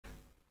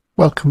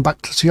Welcome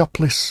back to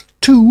Seaopolis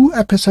 2,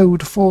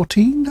 episode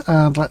 14,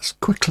 and let's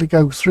quickly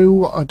go through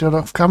what I did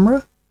off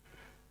camera.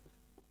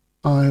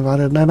 I've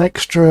added an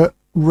extra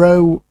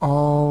row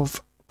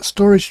of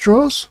storage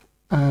drawers,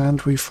 and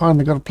we've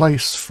finally got a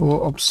place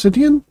for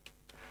obsidian.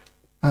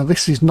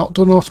 This is not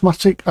done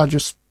automatic, I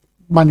just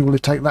manually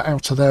take that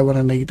out of there when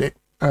I need it.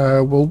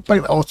 We'll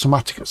make that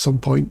automatic at some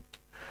point.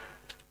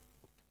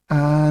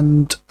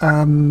 And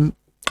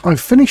I've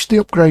finished the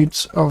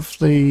upgrades of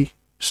the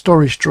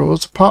storage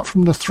drawers apart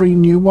from the 3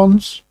 new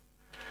ones.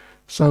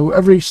 So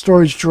every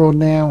storage drawer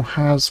now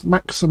has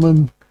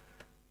maximum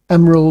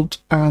emerald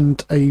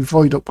and a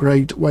void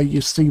upgrade where you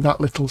see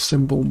that little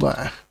symbol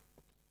there.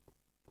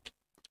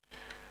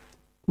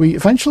 We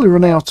eventually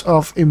run out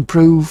of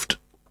improved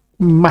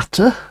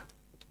matter,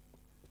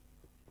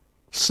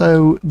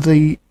 so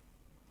the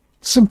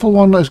simple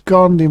one has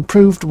gone, the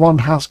improved one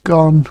has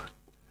gone,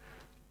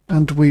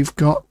 and we've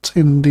got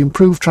in the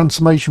improved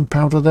transformation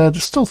powder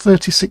there's still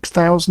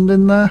 36,000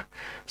 in there,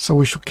 so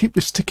we shall keep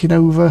this ticking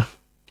over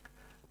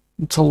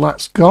until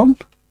that's gone.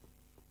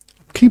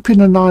 Keeping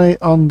an eye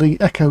on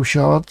the echo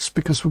shards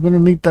because we're going to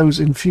need those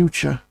in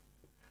future.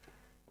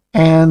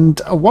 And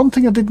one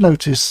thing I did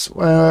notice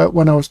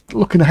when I was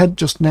looking ahead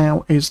just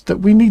now is that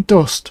we need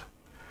dust.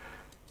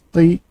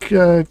 The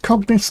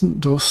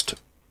Cognizant dust,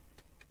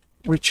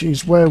 which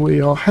is where we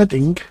are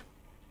heading,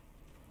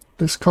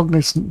 this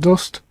Cognizant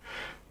dust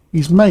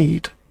is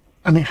made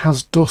and it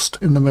has dust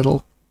in the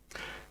middle,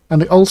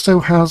 and it also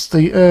has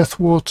the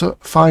earth, water,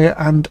 fire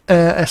and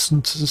air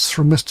essences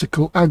from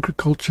mystical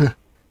agriculture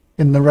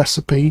in the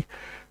recipe,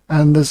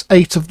 and there's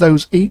 8 of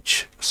those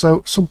each. So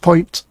at some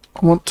point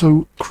I want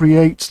to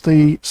create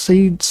the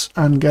seeds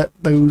and get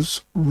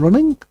those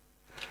running.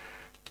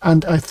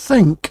 And I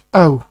think,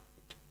 oh,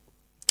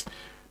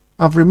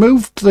 I've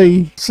removed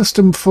the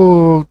system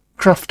for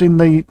crafting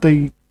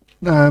the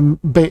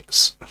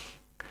bits,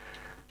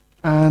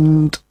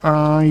 and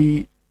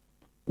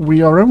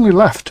we are only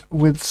left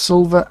with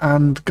silver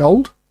and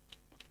gold.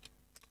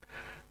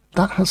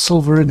 That has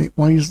silver in it.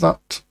 Why is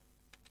that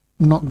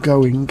not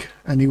going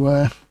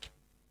anywhere?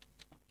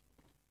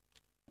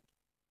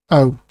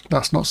 Oh,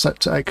 that's not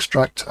set to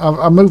extract.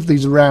 I moved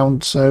these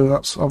around, so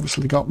that's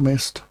obviously got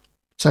missed.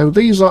 So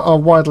these are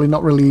widely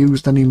not really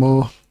used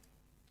anymore.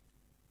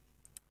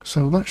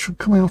 So that should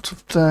come out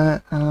of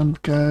there and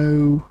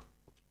go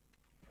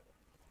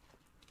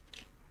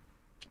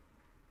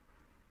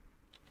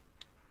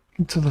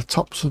into the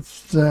tops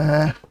of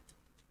there.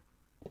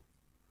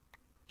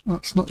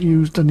 That's not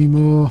used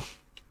anymore.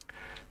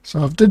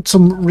 So I've did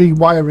some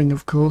rewiring,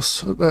 of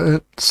course, at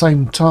the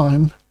same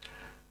time.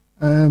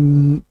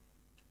 Now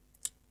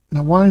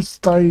why is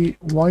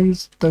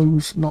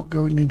those not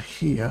going in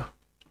here?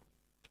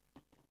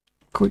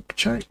 Quick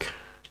check.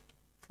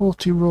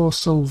 40 raw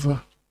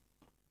silver.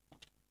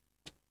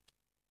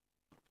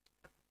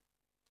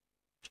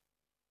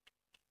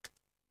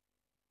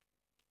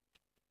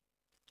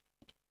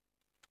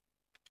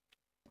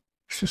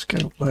 Let's just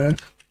get up there.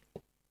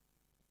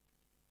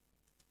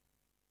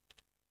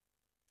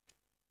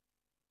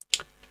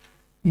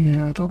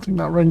 Yeah, I don't think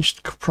that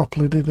wrenched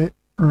properly, did it?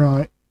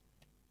 Right.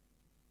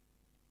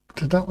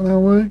 Did that one now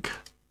work?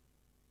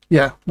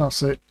 Yeah,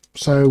 that's it.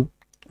 So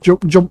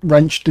jump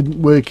wrench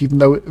didn't work even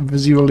though it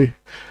visually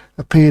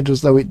appeared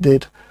as though it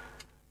did.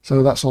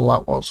 So that's all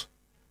that was.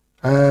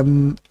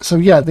 So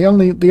yeah, the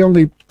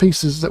only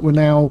pieces that we're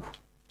now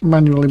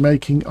manually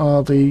making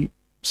are the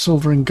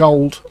silver and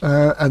gold,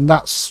 and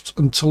that's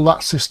until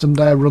that system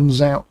there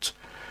runs out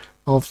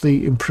of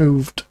the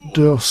improved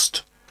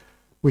dust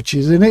which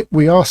is in it.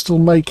 We are still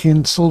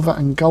making silver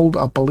and gold,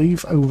 I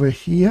believe, over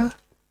here.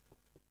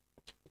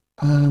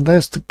 And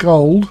there's the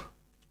gold.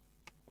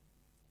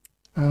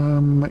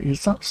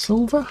 Is that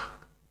silver?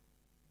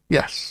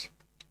 Yes.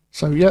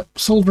 So yep,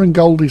 silver and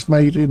gold is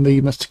made in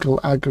the mystical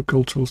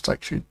agricultural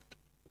section.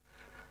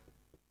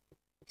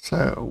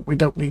 So we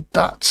don't need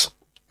that.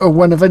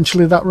 When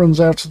eventually that runs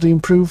out of the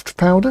improved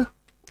powder.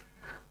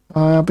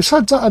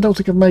 Besides that, I don't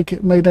think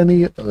I've made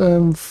any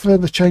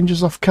further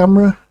changes off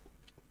camera.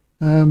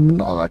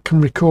 Not that I can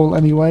recall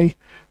anyway.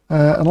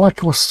 And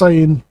like I was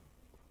saying,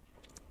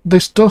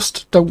 this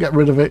dust, don't get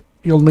rid of it.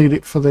 You'll need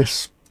it for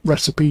this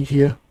recipe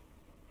here.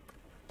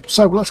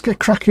 So let's get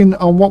cracking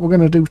on what we're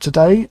going to do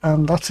today,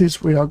 and that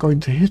is we are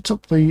going to hit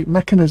up the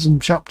mechanism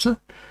chapter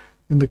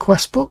in the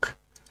quest book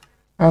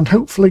and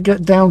hopefully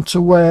get down to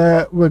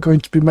where we're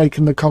going to be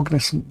making the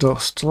Cognizant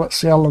dust. So let's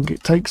see how long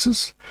it takes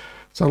us.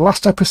 So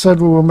last episode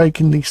we were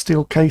making the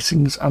steel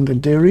casings and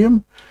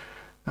enderium,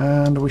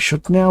 and we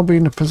should now be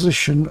in a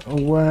position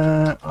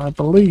where I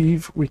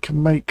believe we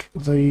can make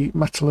the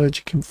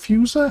metallurgic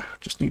infuser.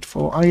 Just need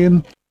 4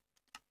 iron.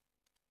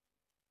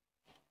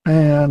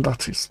 And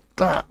that is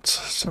that.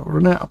 So we're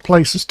running out of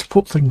places to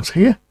put things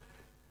here.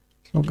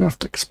 So I'm going to have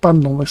to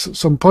expand on this at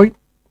some point.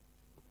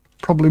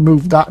 Probably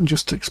move that and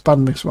just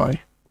expand this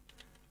way.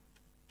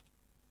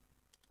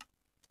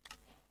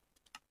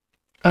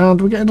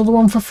 And we get another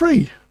one for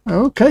free.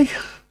 Okay.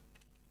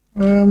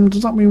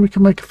 Does that mean we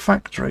can make a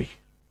factory?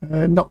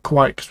 Not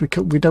quite,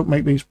 because we don't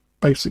make these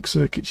basic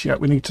circuits yet.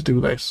 We need to do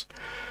this.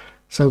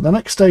 So the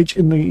next stage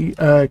in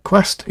the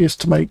quest is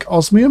to make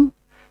osmium,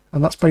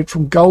 and that's made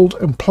from gold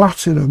and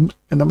platinum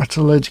in a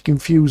metallurgic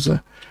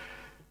infuser.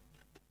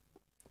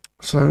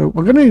 So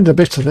we're going to need a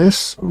bit of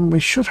this, and we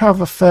should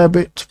have a fair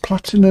bit of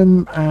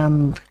platinum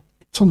and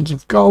tons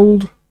of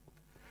gold.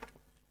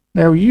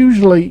 Now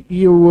usually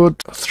you would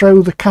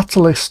throw the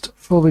catalyst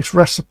for this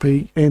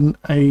recipe in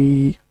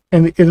an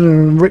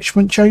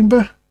enrichment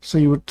chamber. So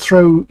you would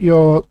throw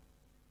your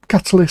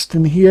catalyst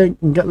in here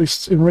and get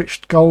this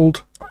enriched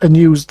gold and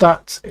use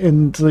that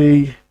in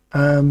the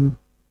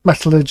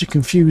metallurgic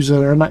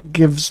infuser, and that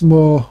gives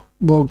more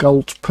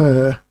gold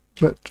per.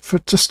 But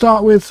to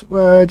start with,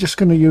 we're just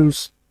going to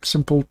use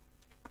simple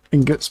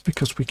ingots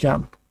because we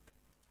can.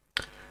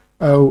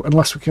 Oh,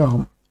 unless we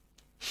can't.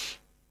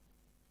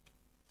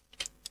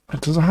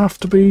 Does it have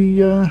to be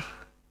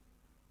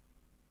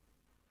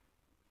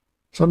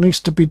so it needs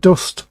to be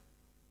dust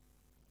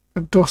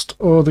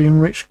or the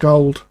enriched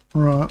gold?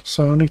 Right,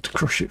 so I need to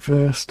crush it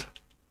first.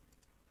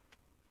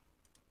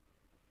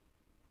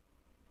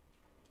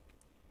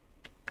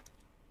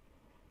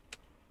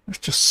 Let's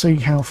just see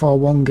how far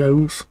one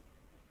goes.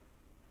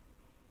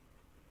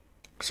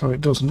 So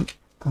it doesn't.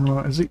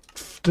 Right, is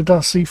it, did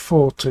I see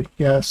 40?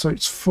 Yeah, so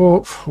it's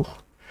 4.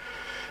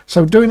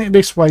 So doing it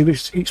this way,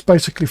 it's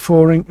basically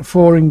four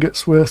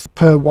ingots worth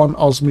per 1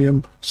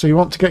 osmium. So you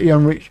want to get your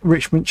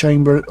enrichment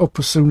chamber up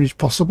as soon as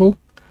possible.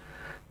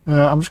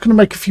 I'm just going to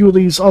make a few of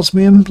these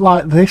osmium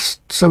like this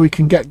so we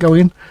can get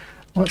going.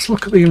 Let's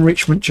look at the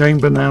enrichment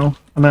chamber now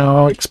and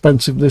how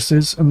expensive this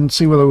is and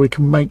see whether we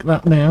can make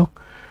that now.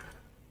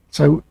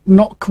 So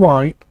not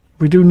quite.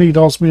 We do need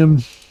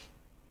osmium.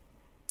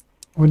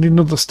 We need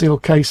another steel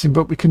casing,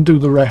 but we can do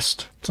the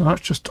rest. So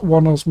that's just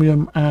 1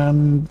 osmium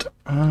and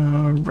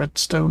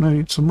redstone. I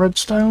need some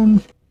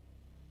redstone.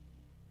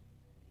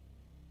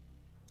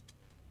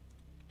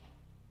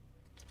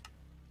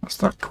 That's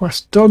that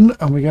quest done,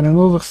 and we get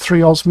another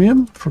 3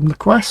 osmium from the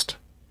quest.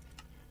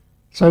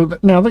 So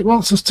now it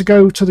wants us to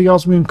go to the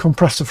Osmium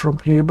Compressor from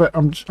here, but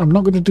I'm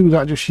not going to do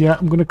that just yet.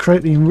 I'm going to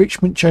create the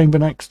enrichment chamber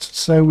next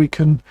so we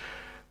can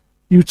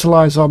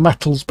utilise our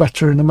metals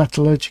better in a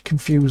metallurgic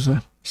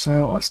infuser.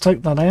 So let's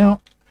take that out.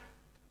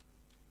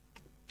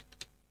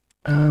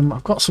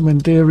 I've got some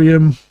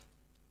enderium,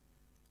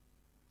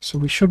 so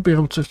we should be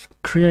able to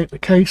create the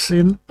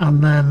casing,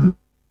 and then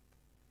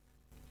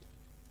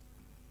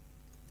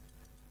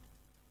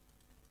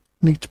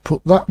need to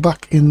put that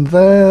back in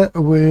there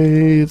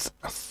with,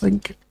 I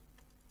think,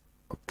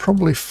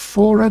 probably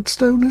 4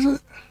 redstone, is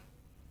it?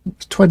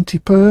 It's 20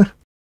 per.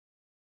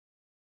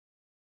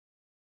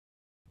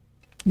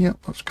 Yep,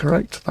 that's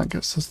correct. That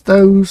gets us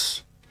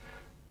those.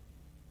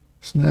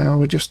 So now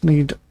we just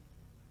need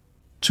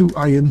 2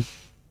 iron.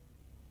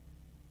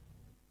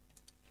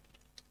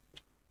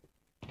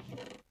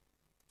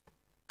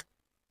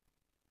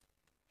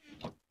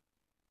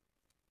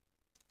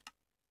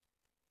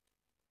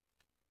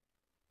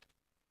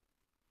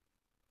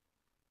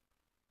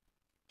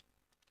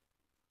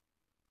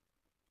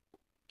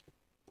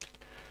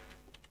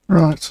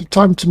 Right, so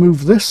time to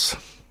move this.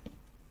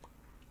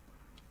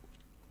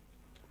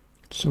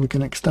 So we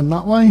can extend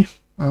that way,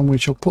 and we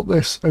shall put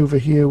this over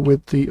here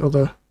with the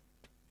other.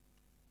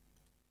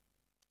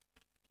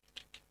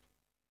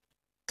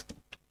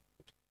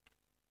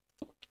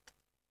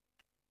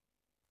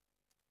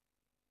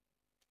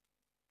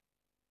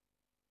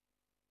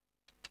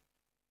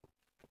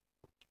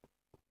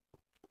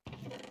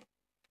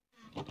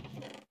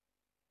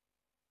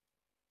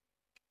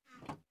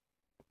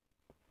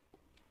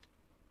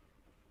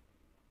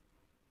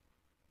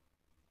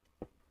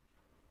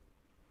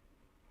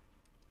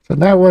 So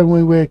now when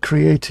we were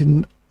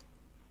creating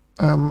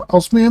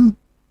osmium,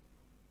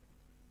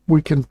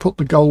 we can put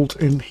the gold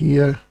in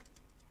here.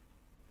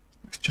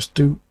 Let's just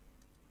do,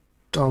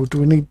 oh, do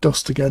we need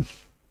dust again?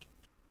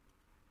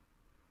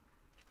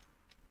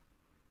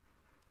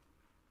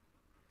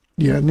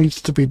 Yeah, it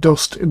needs to be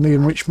dust in the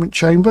enrichment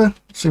chamber.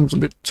 Seems a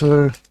bit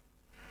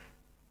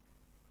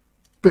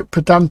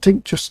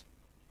pedantic, just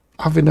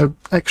having an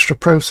extra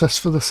process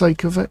for the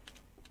sake of it.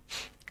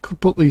 Could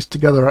put these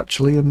together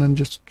actually and then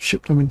just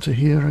ship them into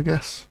here, I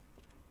guess.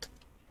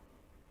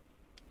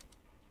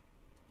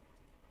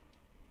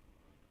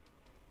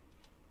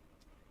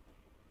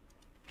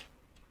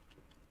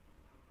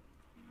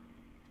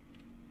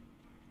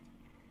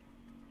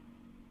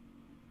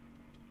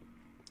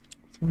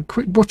 So a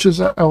quick butchers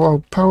at our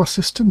power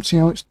system, see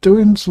how it's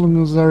doing. So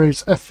long as there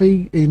is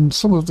FE in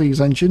some of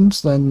these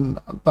engines, then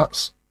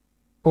that's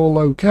all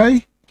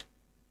okay.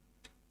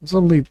 There's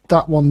only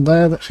that one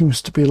there that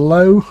seems to be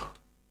low.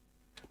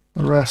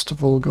 The rest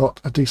have all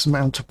got a decent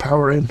amount of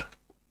power in.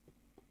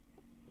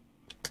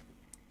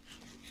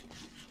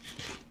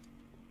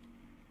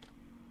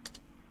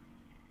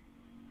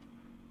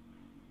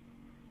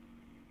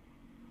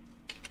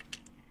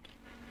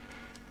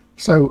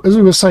 So, as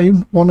we were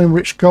saying, 1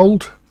 enriched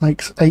gold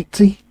makes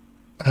 80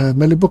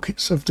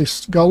 millibuckets of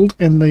this gold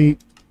in the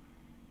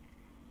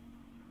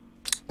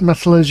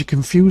metallurgic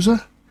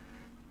infuser.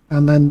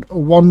 And then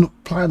one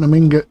platinum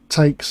ingot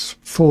takes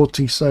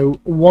 40,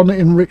 so one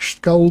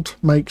enriched gold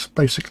makes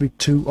basically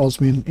 2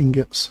 osmium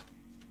ingots.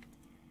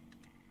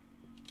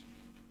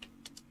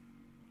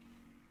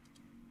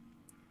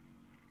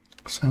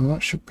 So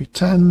that should be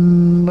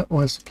 10.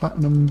 Where's the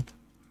platinum?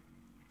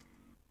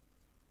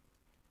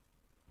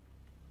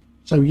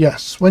 So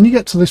yes, when you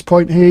get to this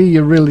point here,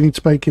 you really need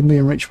to bake in the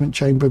enrichment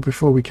chamber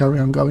before we carry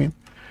on going.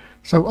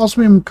 So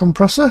Osmium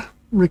Compressor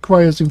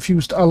requires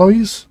infused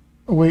alloys,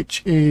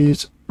 which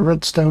is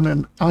redstone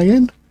and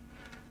iron.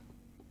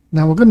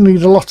 Now we're going to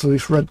need a lot of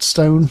this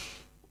redstone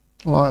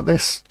like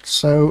this,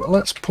 so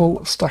let's pull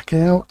a stack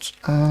out,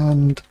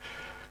 and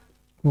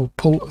we'll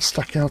pull a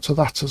stack out of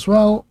that as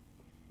well.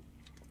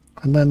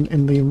 And then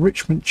in the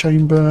enrichment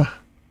chamber,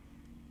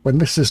 when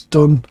this is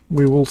done,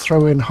 we will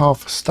throw in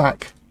half a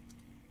stack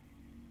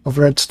of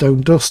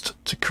redstone dust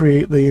to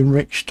create the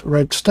enriched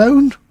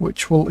redstone,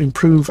 which will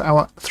improve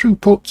our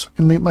throughput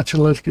in the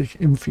metallurgic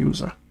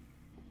infuser.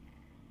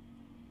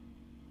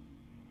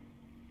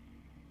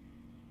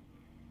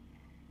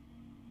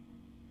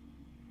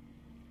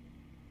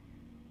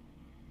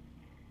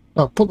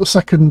 I'll put the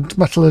second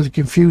metallurgic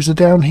infuser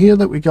down here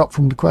that we got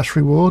from the quest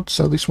reward.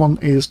 So this one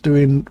is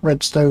doing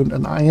redstone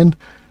and iron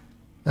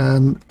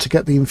to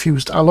get the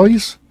infused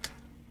alloys,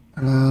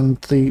 and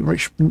the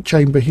enrichment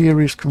chamber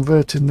here is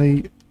converting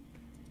the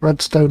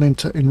redstone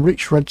into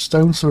enriched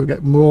redstone, so we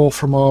get more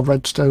from our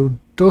redstone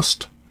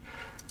dust.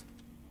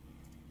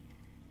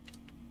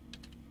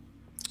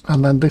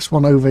 And then this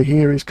one over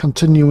here is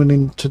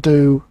continuing to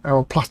do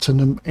our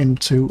platinum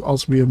into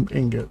osmium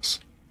ingots.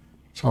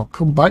 So I'll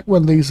come back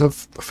when these have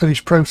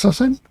finished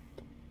processing.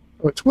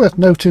 It's worth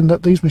noting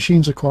that these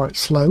machines are quite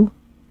slow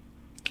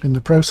in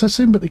the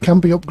processing, but they can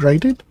be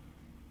upgraded.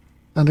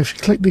 And if you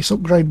click this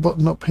upgrade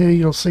button up here,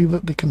 you'll see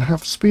that they can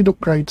have speed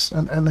upgrades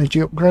and energy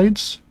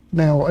upgrades.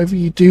 Now, whatever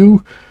you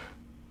do,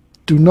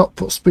 do not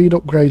put speed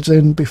upgrades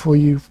in before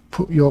you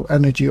put your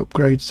energy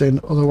upgrades in.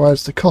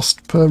 Otherwise, the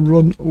cost per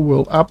run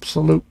will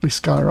absolutely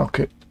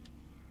skyrocket.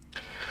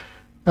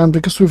 And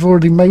because we've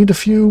already made a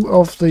few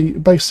of the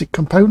basic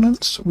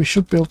components, we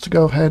should be able to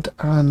go ahead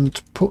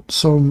and put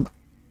some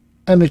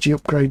energy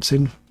upgrades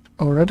in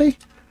already.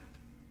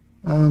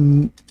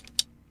 Now,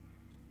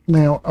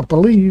 I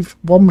believe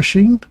one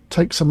machine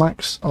takes a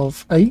max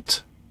of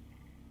 8.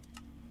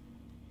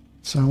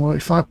 So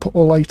if I put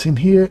all 8 in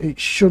here, it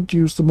should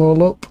use them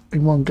all up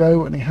in one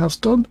go, and it has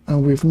done.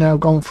 And we've now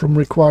gone from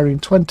requiring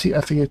 20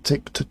 FE a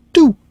tick to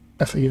 2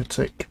 FE a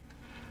tick.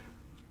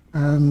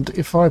 And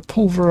if I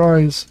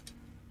pulverize...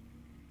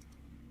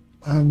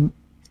 can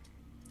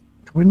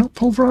we not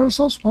pulverize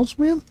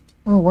osmium?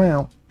 Oh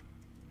wow.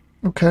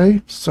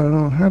 Okay,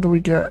 so how do we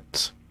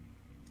get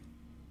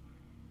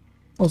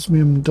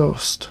osmium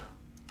dust?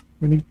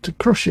 We need to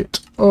crush it,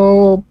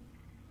 or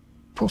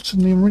put in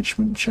the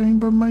enrichment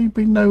chamber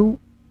maybe? No,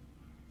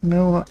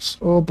 that's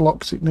ore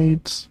blocks it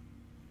needs.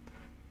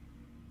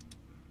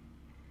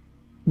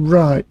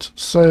 Right,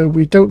 so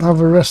we don't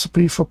have a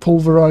recipe for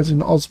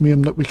pulverizing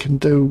osmium that we can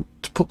do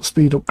to put the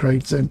speed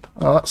upgrades in.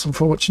 Oh, that's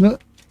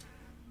unfortunate.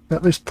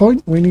 At this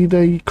point we need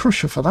a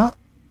crusher for that.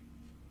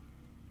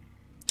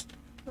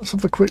 Let's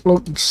have a quick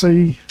look and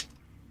see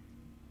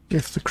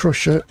if the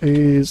crusher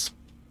is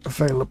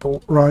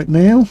available right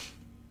now.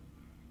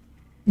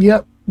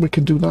 Yep, we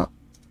can do that.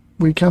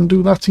 We can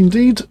do that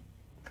indeed.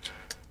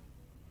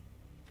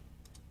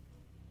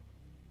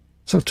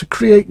 So to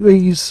create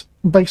these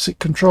basic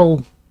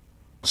control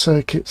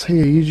circuits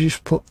here, you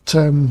just put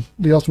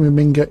the osmium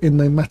ingot in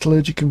the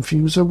metallurgic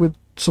infuser with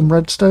some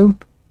redstone,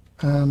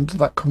 and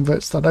that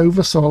converts that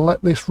over. So I'll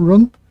let this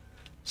run.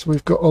 So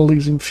we've got all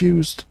these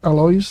infused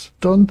alloys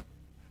done,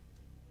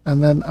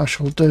 and then I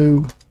shall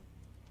do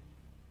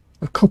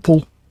a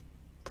couple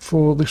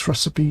for this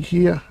recipe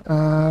here.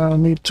 I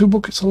need 2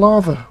 buckets of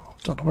lava. I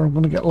don't know where I'm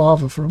going to get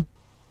lava from.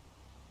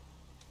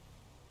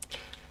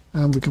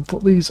 And we can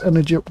put these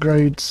energy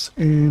upgrades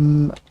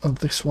in of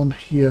this one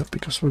here,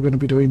 because we're going to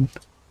be doing...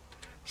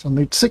 So I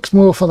need 6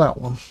 more for that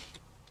one.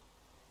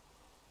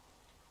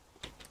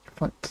 In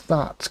fact,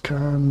 that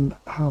can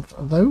have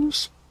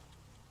those.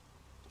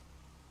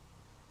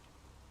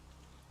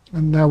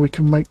 And now we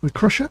can make the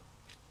crusher.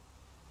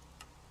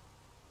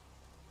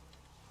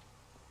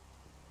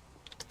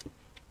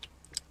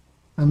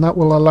 And that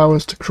will allow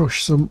us to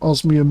crush some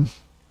osmium.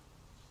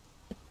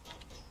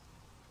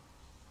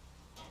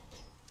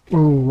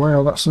 Oh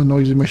wow, that's a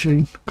noisy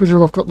machine. Because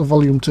I've got the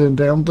volume turned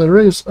down. There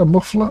is a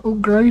muffler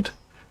upgrade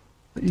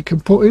that you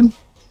can put in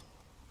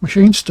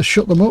machines to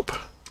shut them up.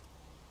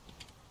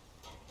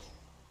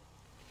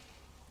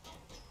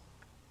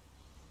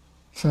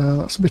 So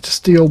that's a bit of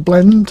steel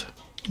blend,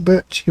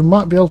 but you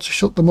might be able to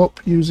shut them up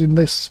using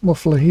this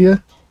muffler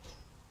here.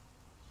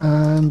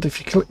 And if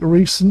you click the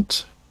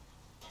recent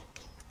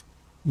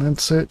and then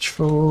search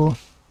for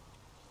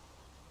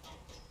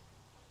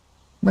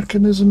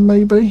mechanism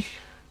maybe.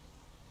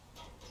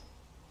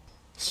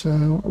 So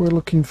what we're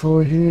looking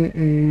for here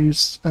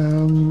is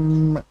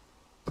the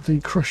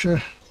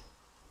crusher.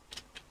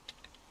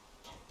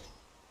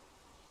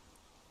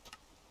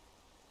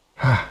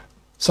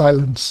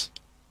 silence.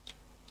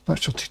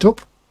 That shut it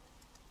up.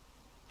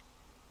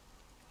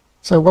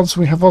 So once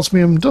we have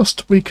osmium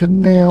dust, we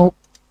can now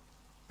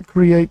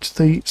create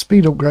the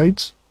speed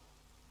upgrades.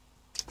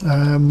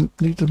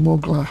 Needed more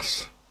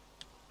glass.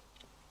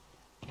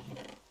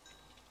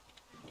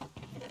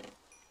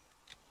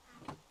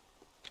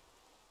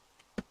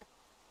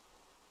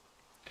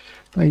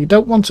 Now you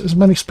don't want as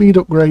many speed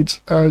upgrades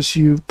as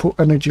you put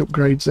energy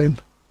upgrades in.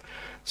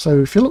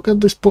 So if you look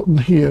at this button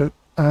here,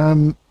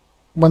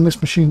 when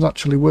this machine's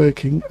actually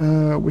working,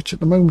 which at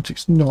the moment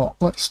it's not,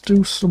 let's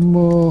do some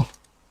more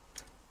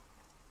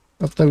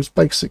of those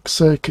basic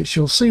circuits.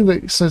 You'll see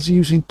that it says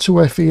using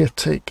 2 FE a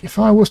tick. If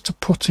I was to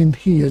put in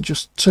here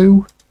just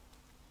 2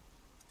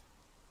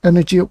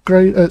 energy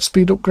upgrade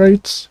speed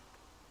upgrades,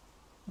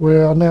 we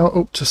are now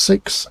up to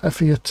 6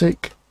 FE a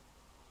tick,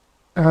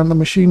 and the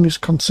machine is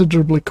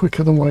considerably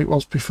quicker than what it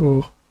was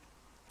before.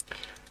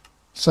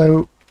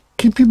 So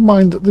keep in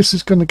mind that this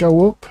is going to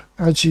go up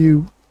as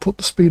you put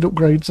the speed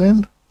upgrades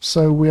in.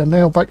 So we are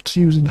now back to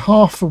using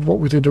half of what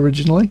we did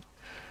originally.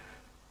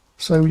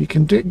 So you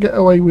can get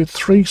away with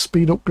 3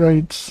 speed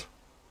upgrades.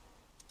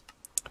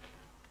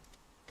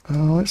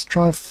 Let's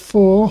try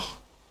 4.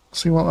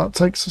 See what that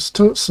takes us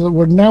to. So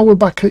we're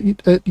back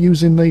at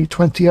using the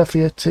 20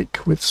 FE a tick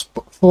with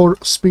 4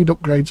 speed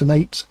upgrades and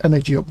 8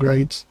 energy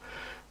upgrades.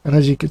 And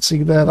as you can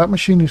see there, that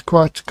machine is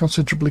quite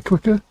considerably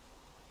quicker.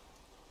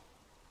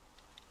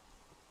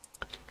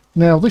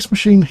 Now this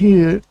machine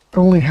here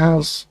only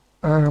has,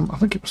 I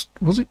think it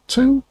was it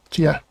 2?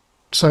 Yeah.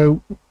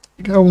 So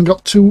it only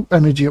got 2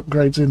 energy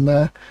upgrades in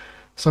there.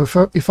 So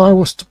if I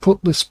was to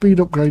put the speed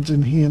upgrades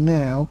in here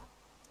now,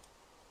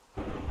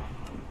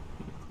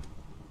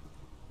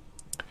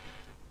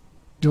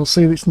 you'll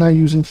see that it's now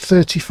using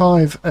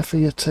 35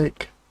 FE a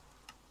tick.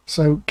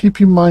 So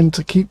keep in mind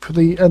to keep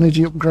the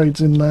energy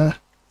upgrades in there.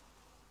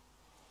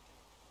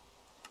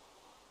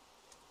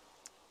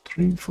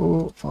 3,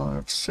 4,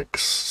 5,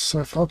 6. So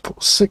if I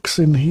put 6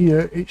 in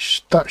here,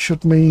 that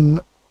should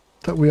mean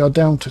that we are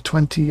down to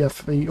 20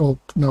 FE, or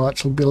no,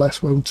 actually be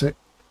less, won't it?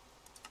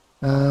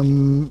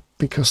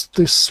 Because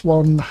this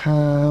one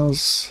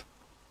has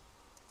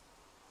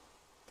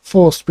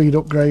 4 speed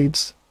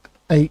upgrades,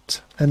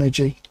 8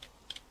 energy.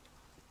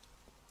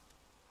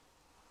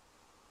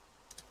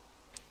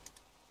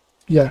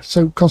 Yeah,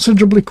 so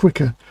considerably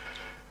quicker.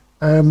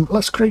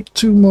 Let's create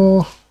 2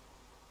 more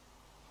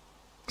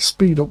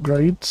speed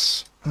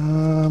upgrades.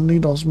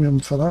 Need osmium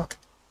for that.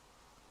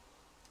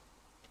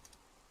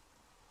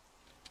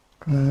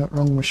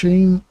 Wrong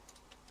machine.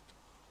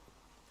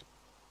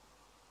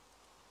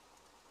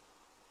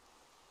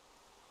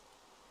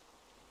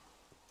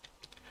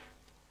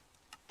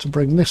 To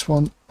bring this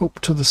one up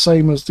to the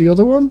same as the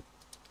other one.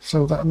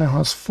 So that now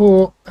has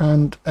 4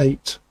 and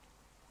 8.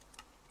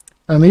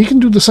 And you can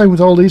do the same with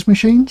all these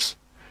machines.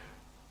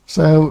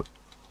 So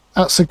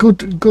that's a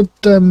good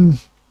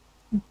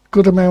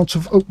amount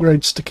of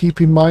upgrades to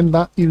keep in mind,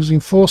 that using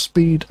 4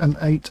 speed and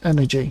 8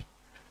 energy.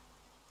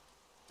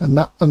 And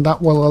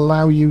that will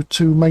allow you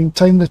to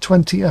maintain the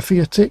 20 FE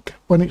a tick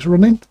when it's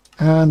running,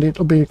 and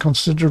it'll be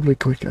considerably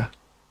quicker.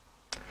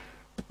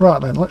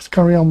 Right then, let's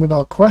carry on with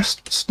our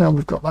quests. Now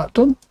we've got that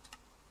done.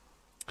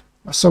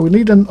 So we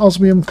need an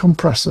osmium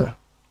compressor.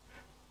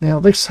 Now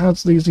this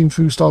has these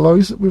infused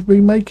alloys that we've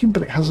been making,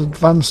 but it has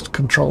advanced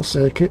control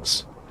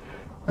circuits,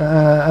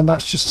 and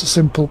that's just a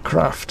simple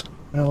craft.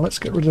 Now let's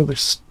get rid of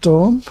this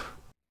storm.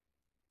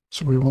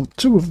 So we want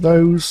 2 of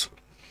those,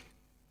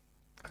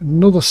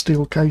 another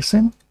steel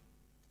casing.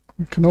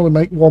 We can only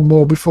make 1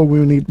 more before we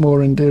need more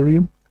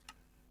enderium,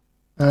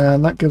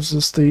 and that gives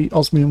us the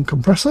osmium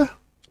compressor.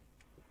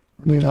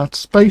 We need our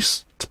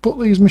space to put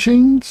these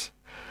machines,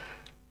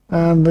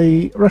 and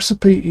the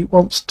recipe it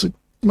wants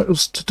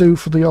us to do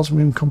for the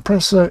osmium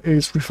compressor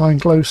is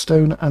refined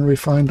glowstone and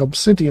refined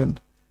obsidian.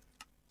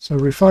 So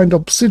refined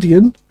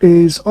obsidian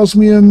is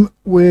osmium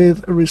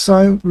with a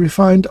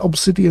refined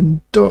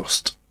obsidian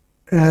dust,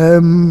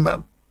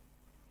 and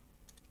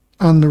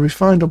the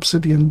refined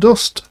obsidian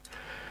dust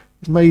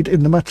is made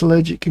in the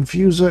metallurgic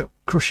infuser,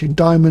 crushing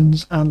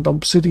diamonds and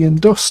obsidian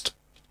dust,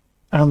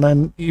 and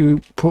then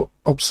you put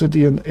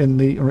obsidian in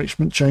the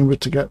enrichment chamber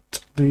to get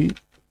the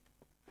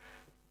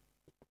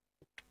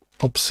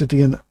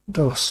obsidian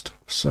dust.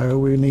 So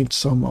we need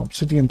some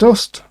obsidian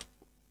dust,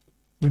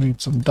 we need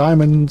some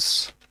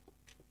diamonds,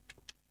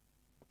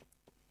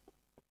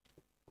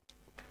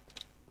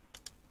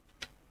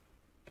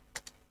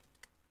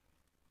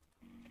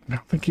 I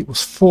think it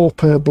was 4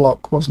 per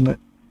block, wasn't it?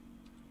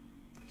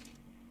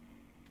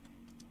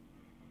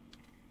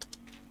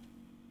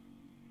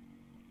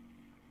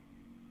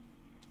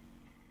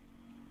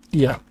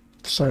 Yeah,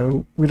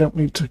 so we don't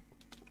need to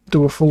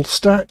do a full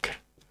stack.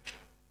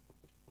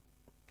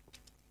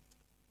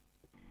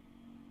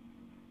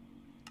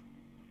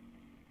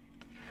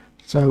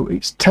 So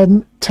it's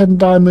 10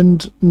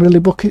 diamond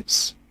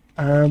millibuckets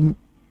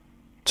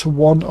to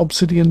 1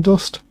 obsidian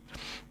dust.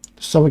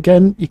 So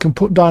again, you can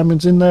put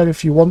diamonds in there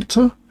if you want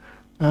to,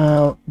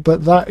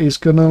 but that is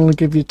going to only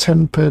give you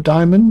 10 per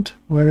diamond,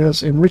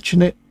 whereas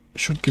enriching it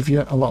should give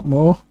you a lot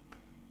more.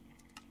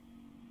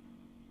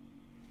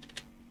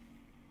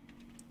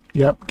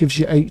 Yep, gives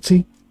you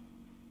 80.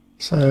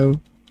 So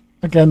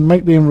again,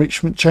 make the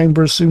enrichment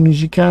chamber as soon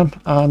as you can,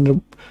 and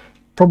it'll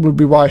probably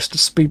be wise to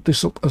speed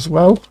this up as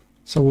well.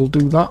 So we'll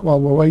do that while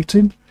we're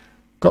waiting.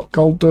 Got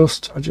gold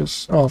dust.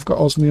 I've got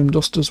osmium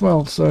dust as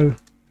well. So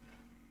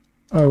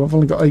I've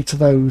only got 8 of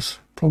those.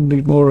 Probably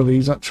need more of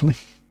these actually.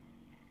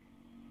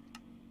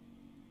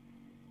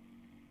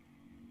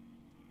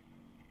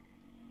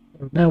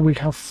 So now we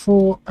have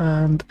 4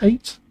 and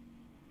 8.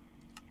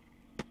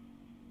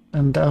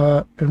 And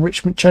our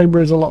enrichment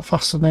chamber is a lot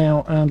faster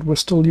now, and we're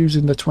still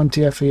using the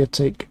 20 FE a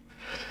tick.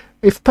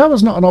 If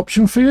power's not an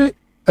option for you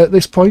at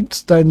this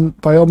point, then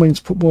by all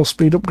means put more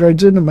speed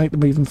upgrades in and make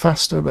them even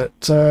faster, but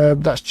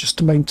that's just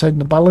to maintain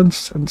the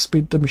balance and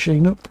speed the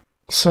machine up.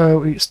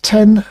 So it's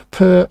 10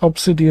 per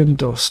obsidian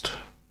dust.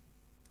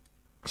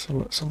 So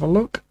let's have a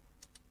look.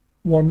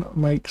 1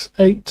 makes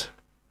 8.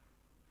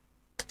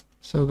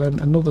 So then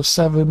another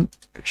 7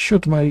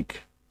 should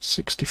make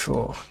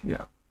 64.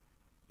 Yeah.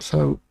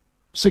 So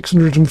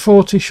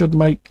 640 should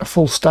make a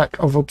full stack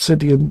of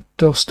obsidian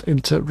dust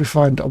into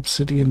refined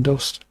obsidian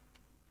dust.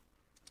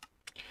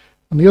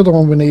 And the other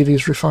one we need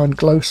is refined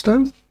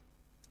glowstone.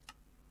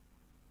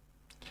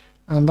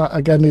 And that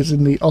again is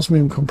in the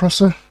osmium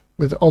compressor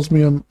with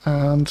osmium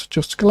and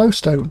just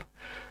glowstone.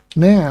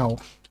 Now,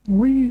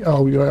 we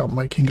aren't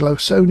making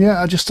glowstone yet.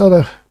 I just had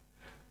a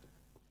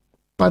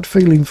bad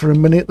feeling for a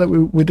minute that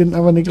we didn't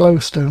have any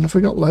glowstone. Have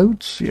we got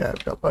loads? Yeah,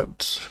 we've got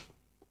loads.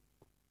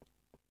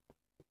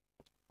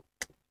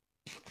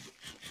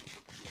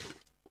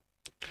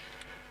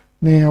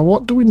 Now,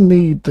 what do we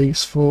need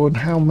these for, and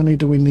how many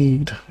do we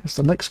need is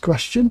the next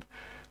question.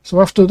 So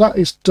after that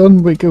is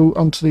done, we go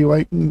onto the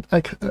awakened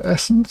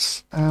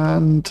essence,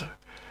 and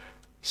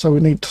so we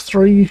need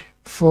 3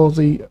 for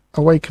the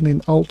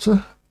awakening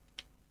altar,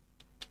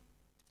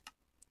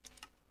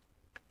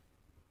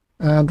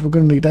 and we're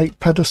going to need 8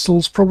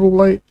 pedestals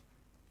probably,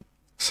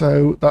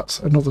 so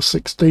that's another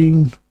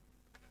 16.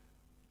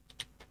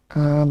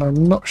 And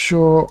I'm not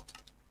sure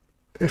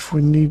if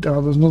we need,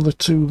 there's another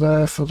 2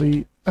 there for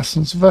the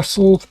essence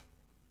vessel,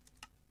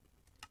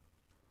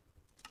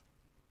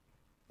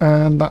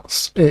 and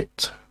that's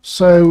it.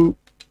 So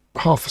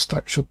half a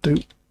stack should do.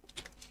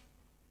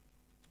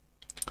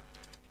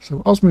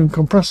 So osmium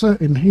compressor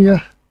in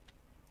here,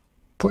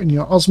 put in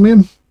your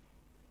osmium,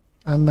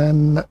 and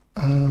then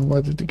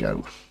where did it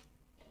go?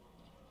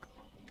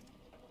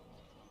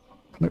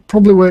 And it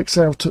probably works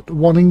out at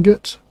 1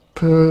 ingot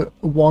per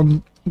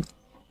 1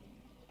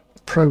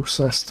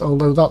 processed,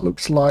 although that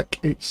looks like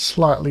it's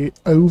slightly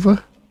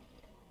over.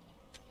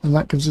 And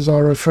that gives us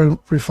our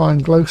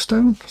refined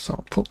glowstone. So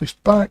I'll put this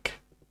back.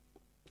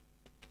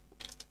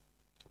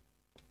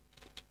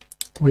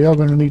 We are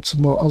going to need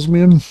some more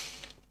osmium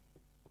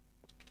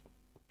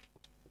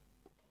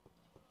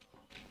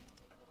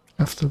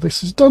after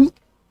this is done.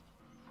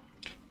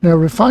 Now,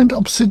 refined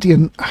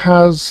obsidian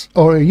has,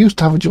 or it used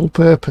to have a dual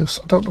purpose.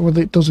 I don't know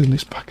whether it does in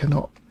this pack or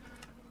not.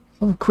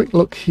 Have a quick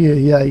look here.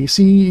 Yeah, you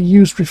see you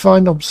used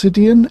refined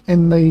obsidian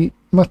in the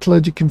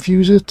metallurgy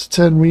confuser to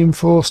turn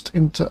reinforced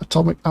into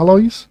atomic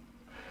alloys.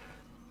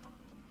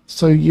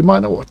 So you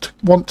might not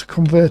want to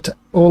convert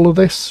all of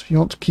this. You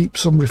want to keep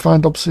some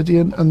refined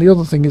obsidian. And the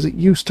other thing is it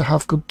used to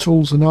have good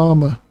tools and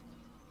armour.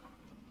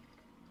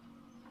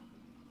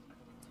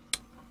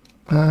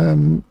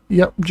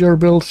 Yep,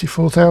 durability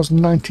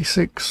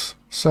 4096.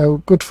 So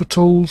good for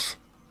tools.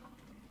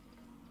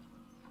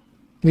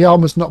 The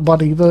armour's not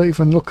bad either.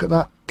 Even look at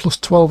that. Plus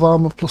 12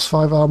 armour, plus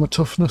 5 armour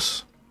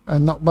toughness.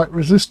 And knockback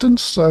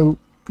resistance. So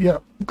yeah,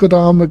 good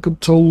armour, good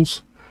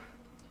tools,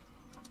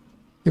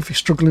 if you're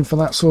struggling for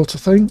that sort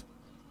of thing.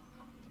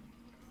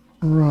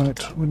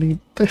 Right, we need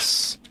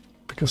this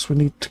because we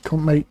need to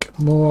make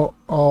more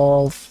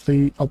of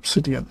the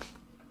obsidian.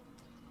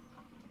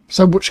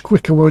 So much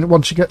quicker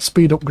once you get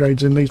speed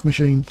upgrades in these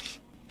machines.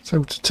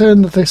 So to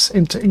turn this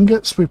into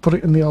ingots, we put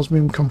it in the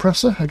osmium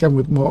compressor, again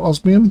with more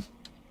osmium.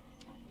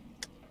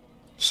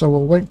 So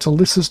we'll wait till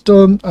this is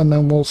done, and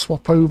then we'll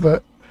swap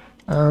over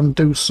and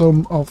do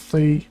some of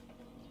the,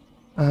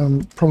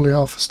 probably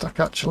half a stack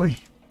actually.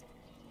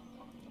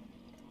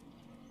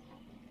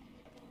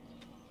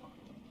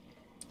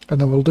 And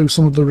then we'll do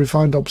some of the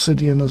refined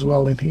obsidian as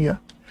well in here,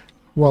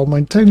 while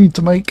maintaining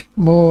to make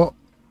more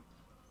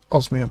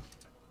osmium.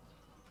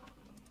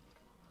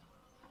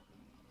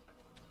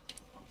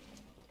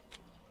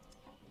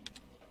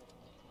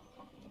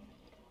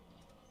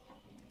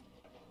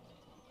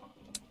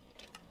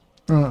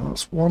 Right,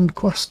 that's 1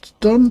 quest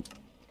done.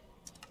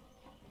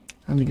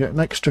 And you get an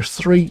extra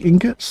 3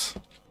 ingots.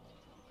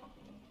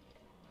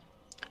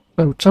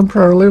 So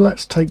temporarily,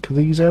 let's take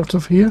these out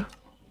of here.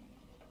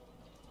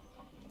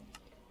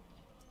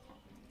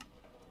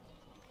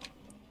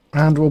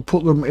 And we'll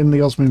put them in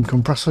the osmium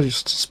compressor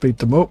just to speed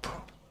them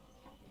up.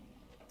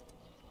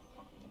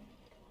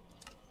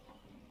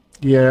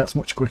 Yeah, it's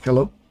much quicker,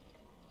 look.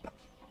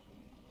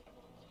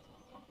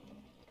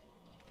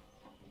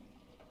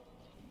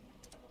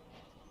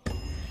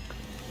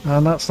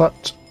 And that's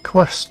that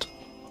quest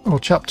or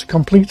chapter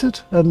completed.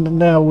 And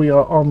now we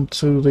are on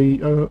to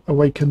the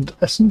Awakened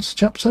Essence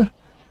chapter.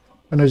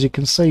 and as you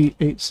can see,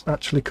 it's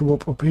actually come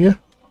up here.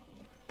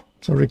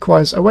 So it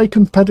requires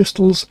awakened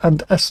pedestals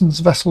and essence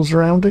vessels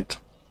around it.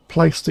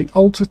 Place the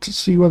altar to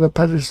see where the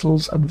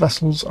pedestals and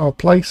vessels are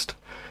placed.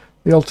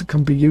 The altar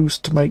can be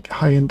used to make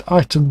high-end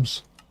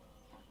items.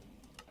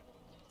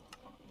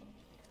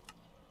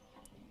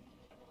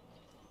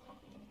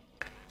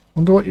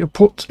 Wonder what you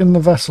put in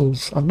the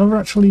vessels. I've never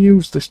actually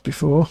used this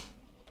before.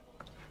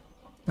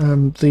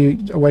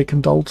 The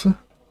awakened altar.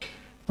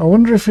 I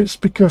wonder if it's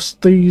because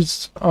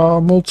these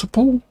are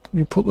multiple.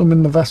 You put them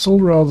in the vessel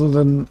rather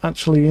than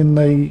actually in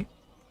the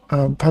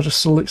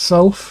pedestal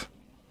itself.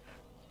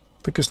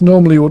 Because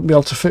normally you wouldn't be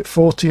able to fit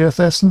 40 earth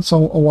essence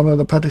on one of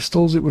the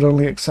pedestals. It would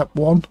only accept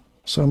one.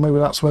 So maybe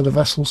that's where the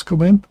vessels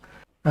come in.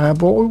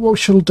 But what we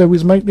shall do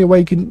is make the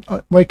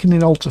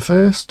awakening altar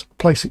first,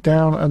 place it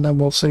down, and then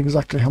we'll see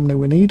exactly how many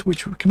we need,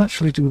 which we can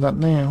actually do that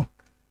now.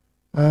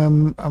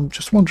 I'm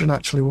just wondering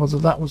actually whether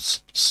that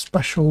was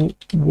special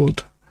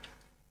wood.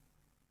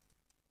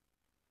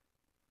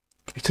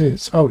 It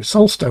is. Oh, it's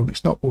soulstone,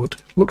 it's not wood.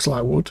 Looks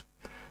like wood.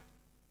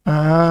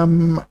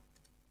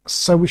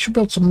 So we should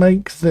be able to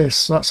make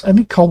this. That's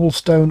any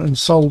cobblestone and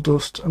soul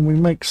dust, and we've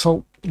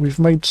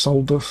made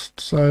soul dust,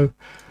 so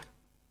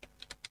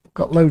we've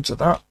got loads of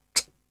that.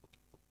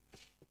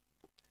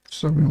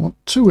 So we want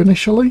 2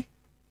 initially,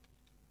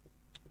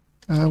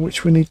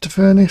 which we need to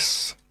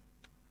furnace.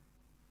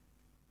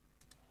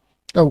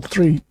 Oh,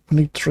 3. We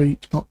need 3,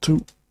 not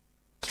 2.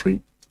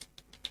 3.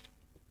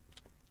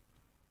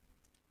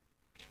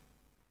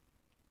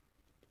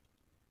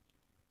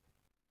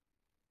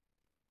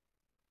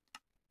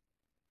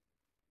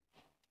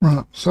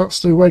 Right, so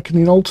that's the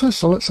awakening altar.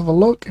 So let's have a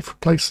look. If we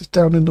place this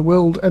down in the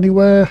world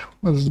anywhere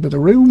where there's a bit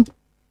of room.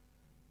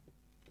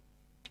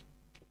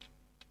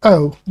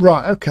 Oh,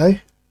 right,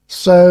 okay.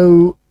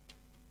 So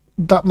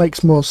that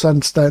makes more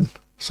sense then.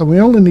 So we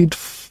only need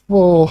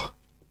 4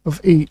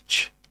 of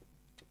each.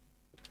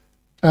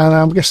 And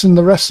I'm guessing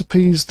the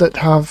recipes that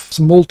have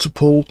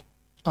multiple,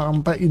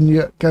 I'm betting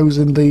you it goes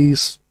in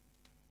these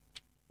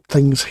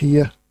things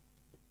here.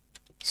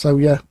 So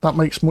yeah, that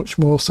makes much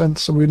more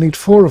sense. So we need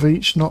 4 of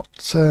each, not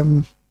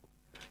 8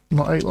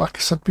 like I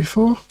said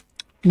before.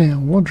 Now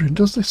I'm wondering,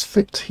 does this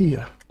fit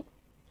here?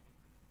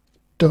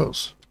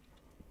 Does.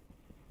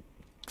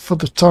 For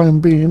the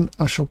time being,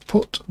 I shall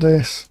put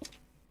this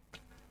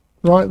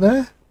right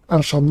there, and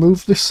I shall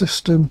move this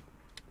system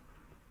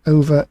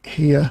over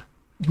here.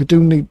 We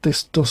do need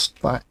this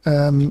dust back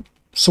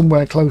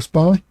somewhere close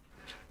by.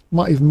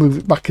 Might even move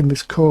it back in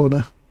this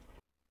corner.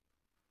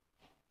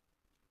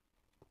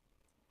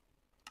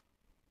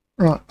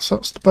 Right, so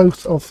that's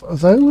both of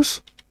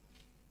those.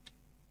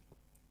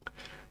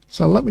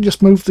 So let me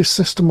just move this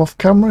system off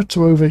camera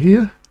to over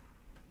here,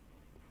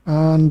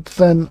 and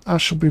then I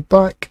shall be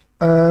back.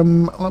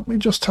 Let me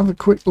just have a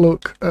quick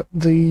look at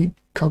the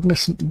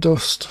Cognizant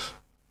dust.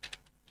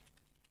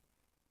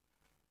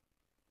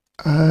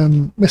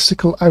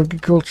 Mystical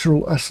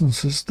agricultural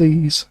essences,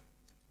 these.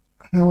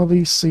 How are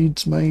these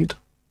seeds made?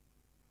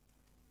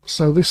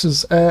 So this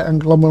is air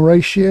and glommer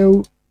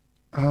ratio,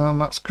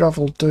 and that's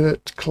gravel,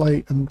 dirt,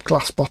 clay and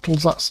glass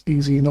bottles. That's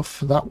easy enough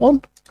for that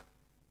one.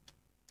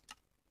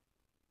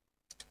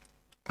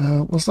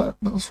 Was that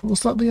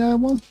the air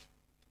one?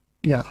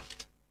 Yeah.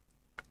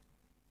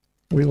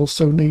 We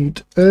also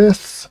need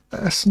earth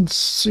essence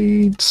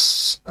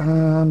seeds,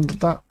 and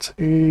that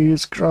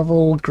is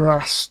gravel,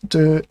 grass,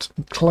 dirt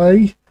and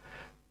clay.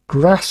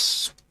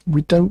 Grass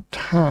we don't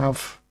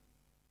have.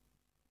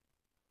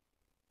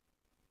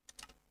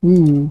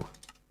 Ooh,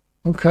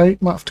 okay,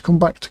 might have to come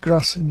back to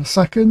grass in a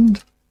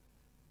second.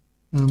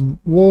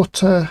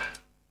 Water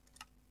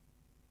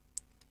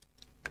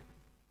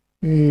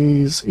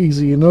is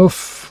easy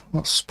enough,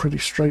 that's pretty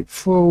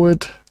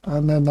straightforward,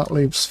 and then that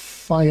leaves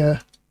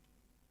fire,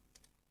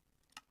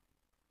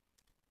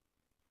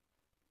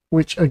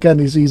 which again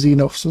is easy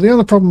enough. So the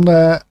only problem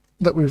there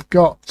that we've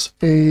got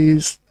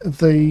is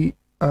the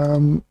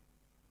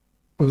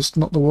was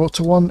not the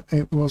water one,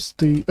 it was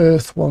the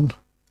earth one,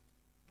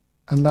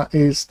 and that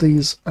is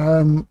these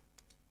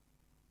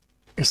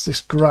it's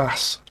this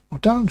grass. I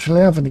don't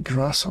actually have any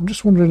grass. I'm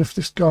just wondering if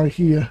this guy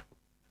here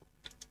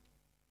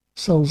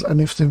sells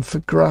anything for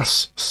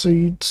grass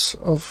seeds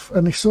of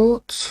any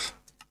sort.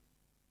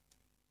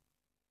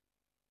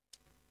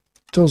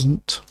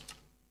 Doesn't.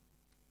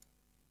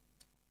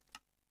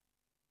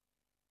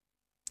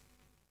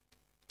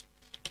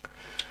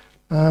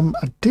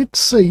 I did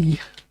see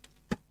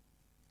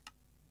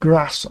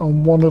grass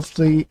on one of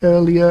the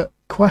earlier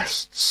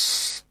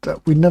quests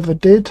that we never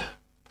did,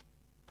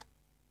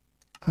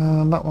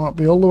 and that might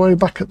be all the way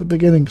back at the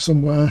beginning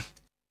somewhere.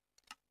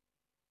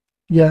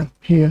 Yeah,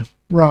 here.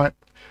 Right,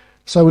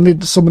 so we need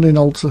the summoning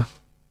altar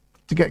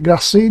to get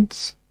grass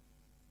seeds.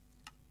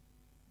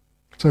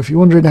 So if you're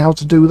wondering how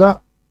to do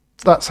that,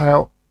 that's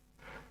how.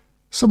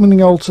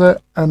 Summoning altar,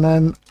 and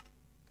then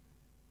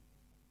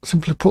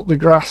simply put the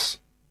grass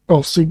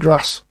or seed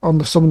grass on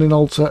the summoning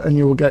altar and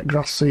you will get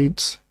grass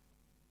seeds.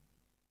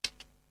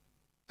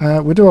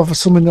 We do have a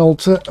summoning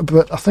altar,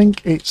 but I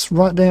think it's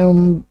right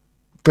down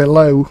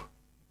below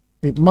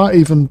It might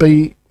even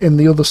be in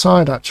the other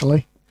side,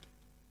 actually,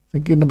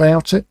 thinking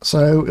about it.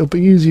 So it'll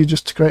be easier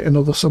just to create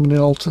another summoning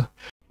altar.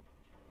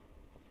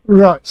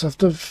 Right, so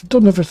I've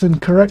done everything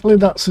correctly.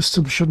 That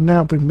system should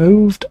now be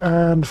moved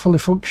and fully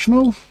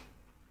functional.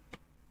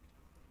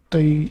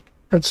 The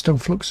redstone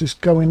flux is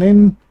going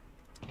in.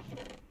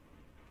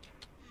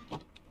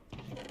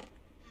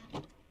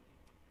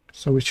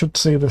 So we should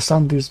see the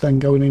sandies then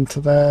going into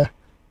there.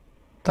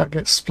 That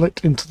gets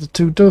split into the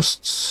two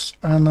dusts,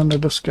 and then the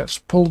dust gets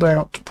pulled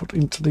out, put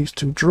into these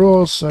two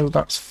drawers, so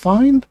that's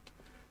fine.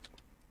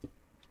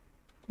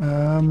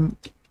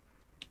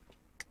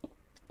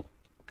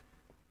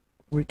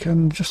 We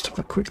can just have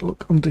a quick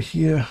look under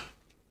here.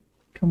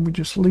 Can we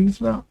just leave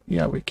that?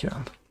 Yeah, we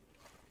can.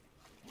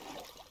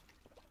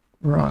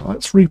 Right,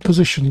 let's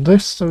reposition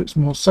this so it's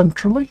more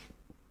centrally.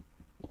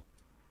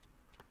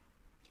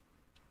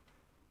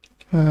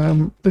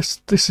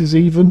 This is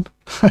even,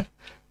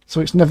 so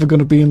it's never going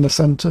to be in the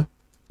centre.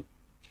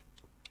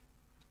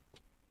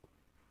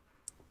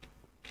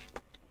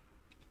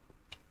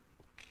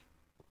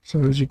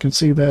 So as you can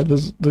see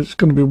there's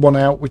going to be one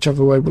out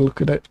whichever way we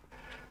look at it.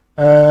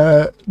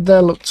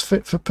 There looks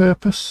fit for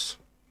purpose.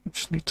 I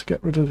just need to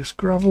get rid of this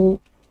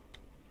gravel,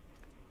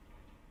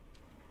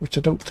 which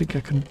I don't think I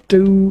can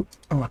do.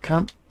 Oh, I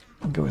can.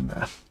 I'll go in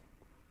there.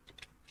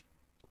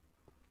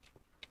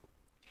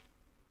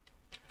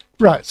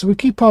 Right, so we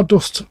keep our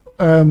dust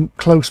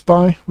close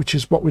by, which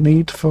is what we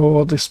need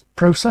for this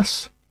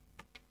process.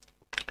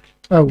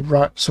 Oh,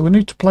 right, so we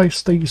need to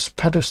place these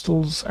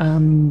pedestals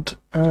and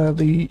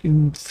the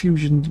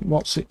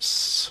infusion,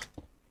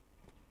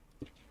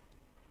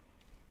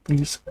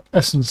 these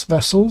essence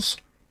vessels.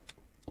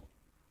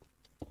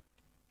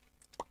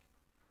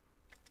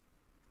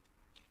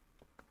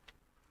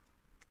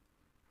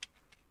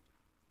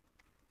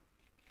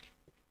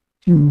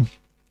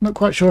 Not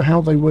quite sure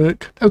how they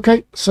work.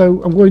 Okay,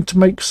 so I'm going to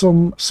make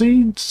some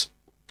seeds.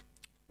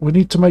 We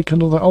need to make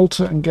another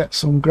altar and get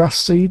some grass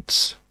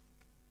seeds.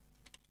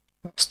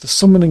 That's the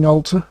summoning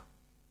altar.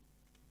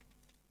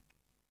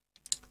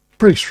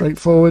 Pretty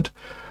straightforward.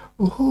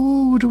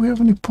 Oh, do we have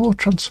any poor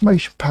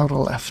transformation powder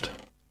left?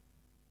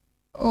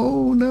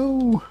 Oh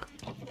no.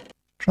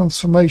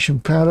 Transformation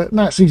powder.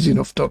 That's easy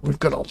enough done. We've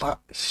got all that.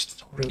 It's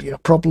not really a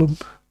problem.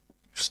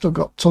 We've still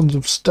got tons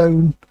of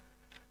stone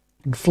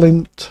and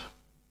flint.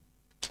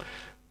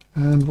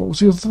 And what was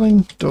the other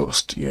thing?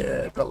 Dust.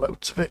 Yeah, I've got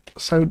loads of it.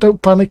 So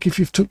don't panic if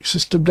you've took your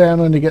system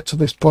down and you get to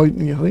this point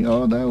and you think,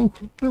 oh no,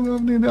 we don't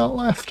have any of that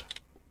left.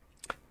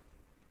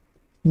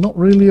 Not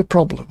really a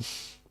problem.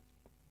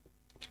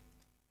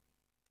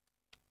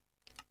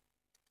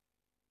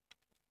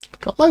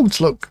 Got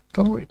loads, look.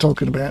 Don't know what you're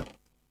talking about.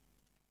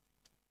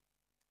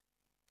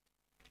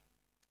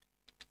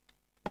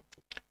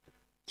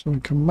 So we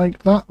can make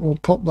that. We'll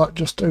pop that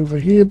just over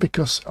here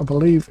because I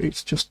believe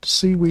it's just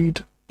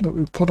seaweed that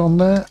we put on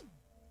there.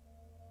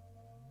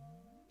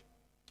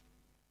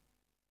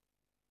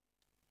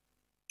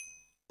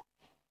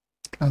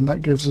 And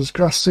that gives us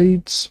grass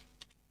seeds.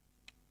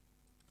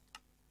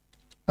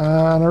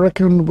 And I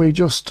reckon we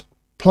just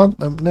plant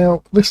them.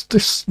 Now,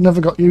 this never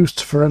got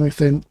used for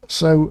anything,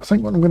 so I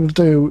think what I'm going to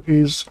do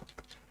is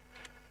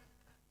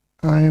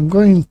I am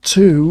going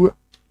to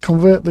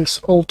convert this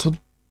all to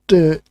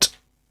dirt.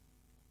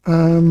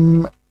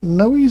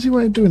 No easy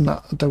way of doing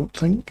that, I don't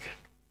think,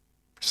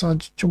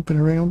 besides jumping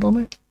around on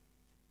it.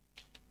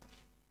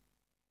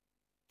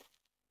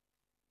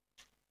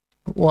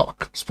 Well,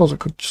 I suppose I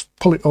could just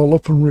pull it all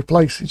up and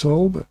replace it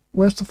all, but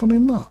where's the fun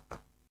in that?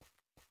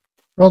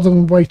 Rather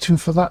than waiting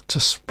for that to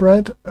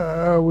spread,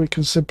 we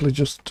can simply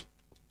just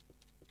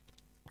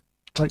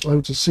take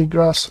loads of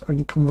seagrass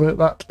and convert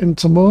that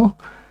into more.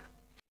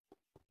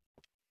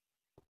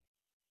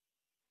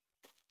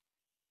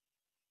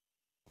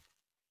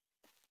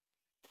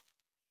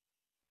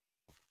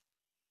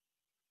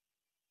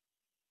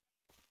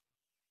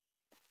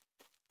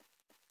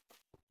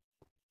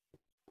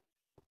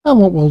 And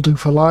what we'll do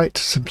for light,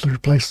 simply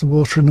replace the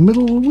water in the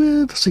middle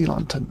with a sea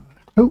lantern.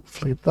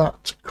 Hopefully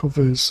that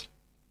covers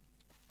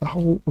the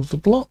whole of the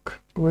block,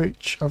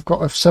 which I've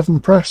got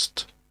F7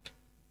 pressed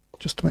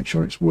just to make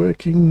sure it's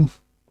working.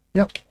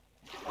 Yep.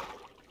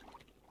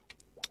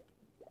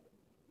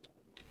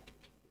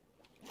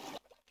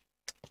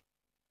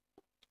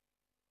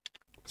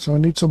 So I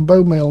need some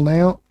bone meal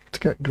now to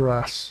get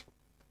grass.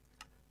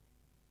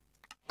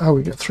 Oh,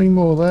 we get 3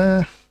 more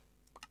there.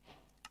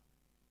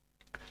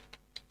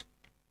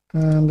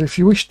 And if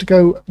you wish to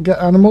go get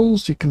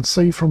animals, you can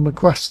see from the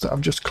quest that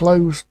I've just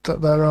closed that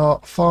there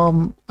are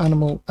farm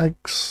animal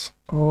eggs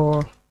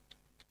or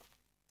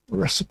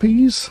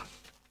recipes.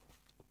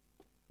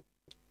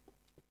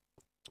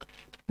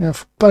 Now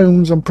for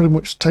bones, I'm pretty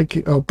much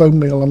taking, or bone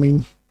meal, I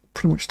mean,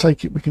 pretty much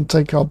take it. We can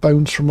take our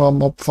bones from our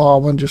mob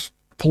farm and just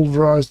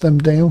pulverise them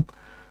down.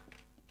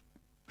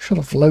 Should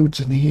have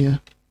loads in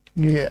here.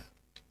 Yeah,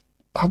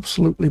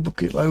 absolutely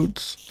bucket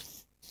loads.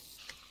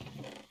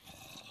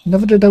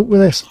 Never did out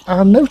with this.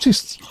 I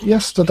noticed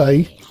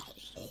yesterday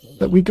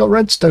that we got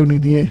redstone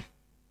in here.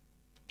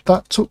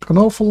 that took an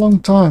awful long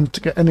time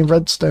to get any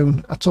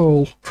redstone at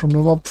all from the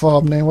mob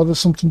farm. Now whether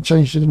something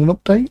changed in an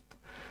update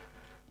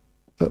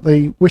that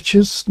the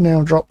witches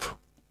now drop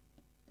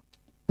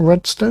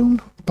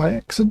redstone by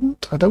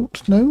accident, I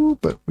don't know,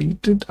 but we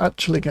did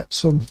actually get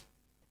some.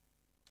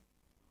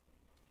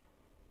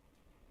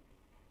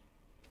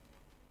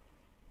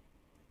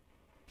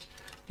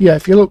 Yeah,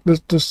 if you look,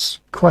 there's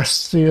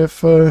quests here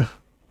for,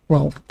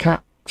 well,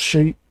 cat,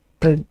 sheep,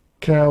 pig,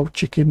 cow,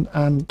 chicken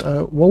and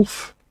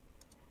wolf.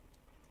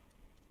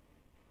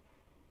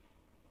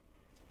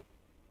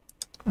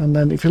 And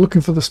then if you're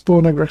looking for the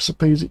spawn egg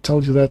recipes, it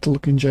tells you there to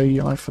look in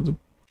JEI for them.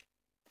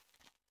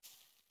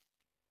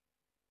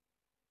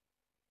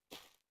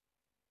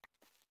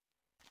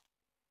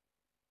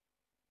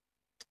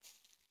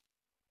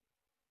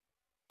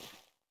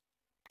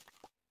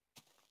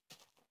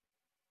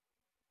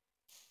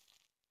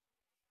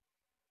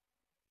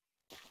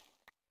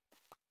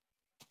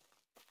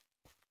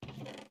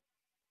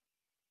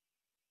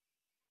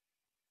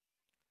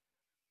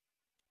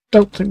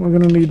 Don't think we're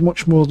going to need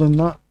much more than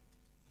that.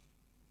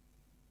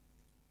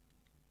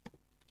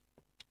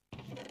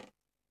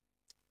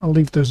 I'll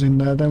leave those in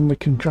there, then we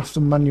can craft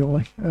them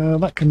manually.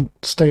 That can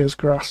stay as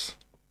grass.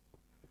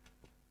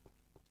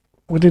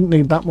 We didn't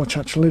need that much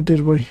actually,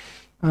 did we?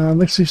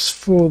 This is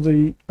for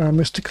the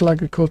mystical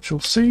agricultural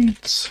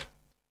seeds.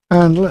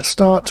 And let's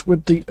start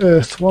with the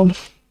earth one,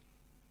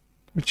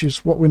 which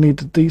is what we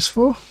needed these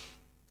for.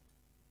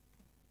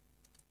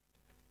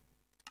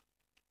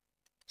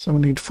 So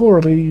we need 4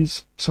 of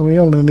these, so we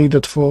only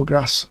needed 4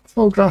 grass.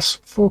 4 grass,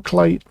 4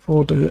 clay,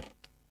 4 dirt.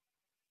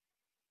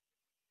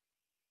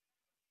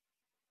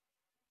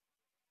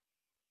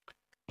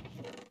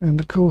 And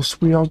of course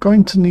we are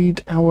going to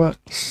need our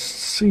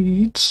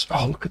seeds.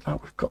 Oh, look at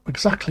that, we've got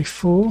exactly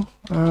 4.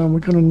 We're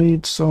going to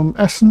need some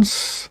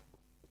essence,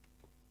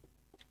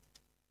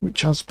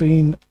 which has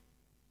been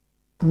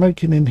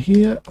making in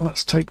here.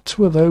 Let's take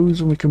 2 of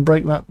those and we can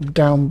break that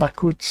down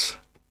backwards.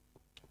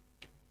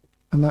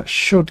 And that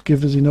should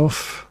give us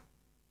enough.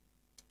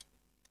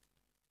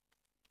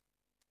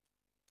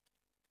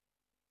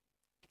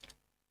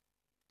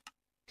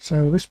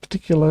 So this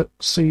particular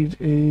seed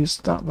is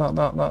that.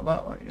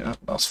 Yeah,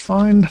 that's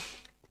fine.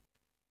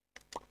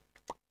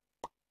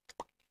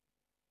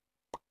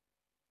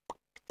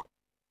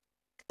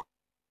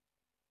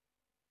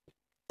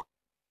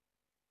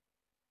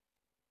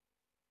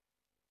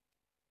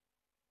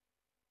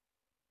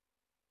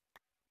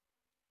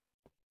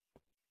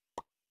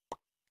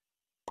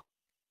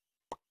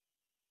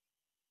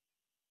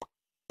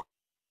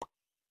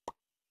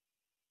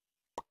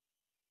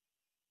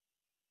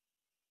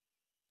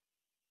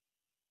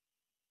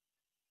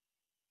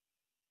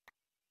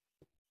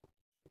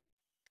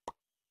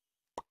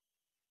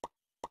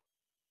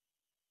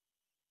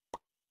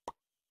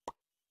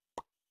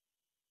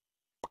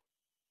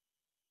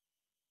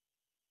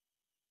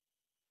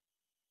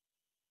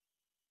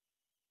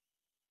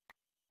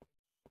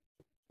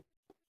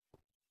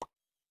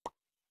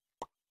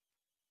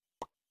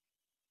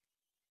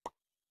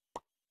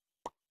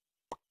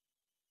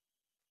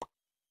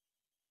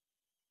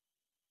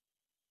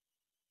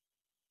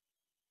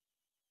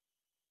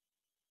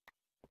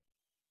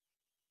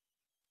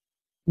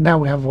 Now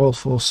we have all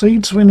 4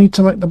 seeds. We need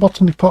to make the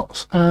botany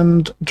pots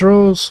and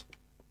drawers,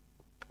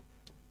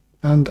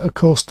 and of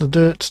course the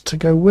dirt to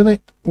go with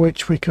it,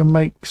 which we can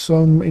make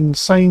some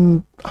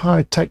insane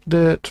high-tech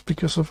dirt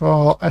because of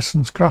our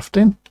essence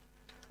crafting.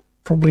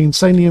 Probably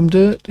insanium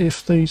dirt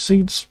if the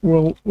seeds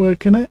will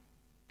work in it.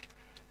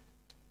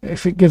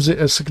 If it gives it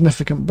a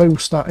significant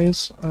boost, that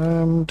is.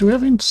 Do we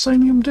have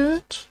insanium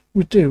dirt?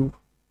 We do.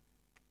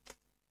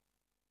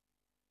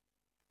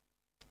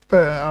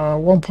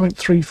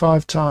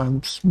 1.35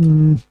 times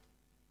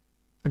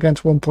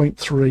against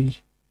 1.3.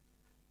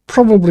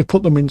 Probably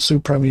put them in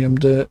supremium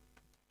dirt.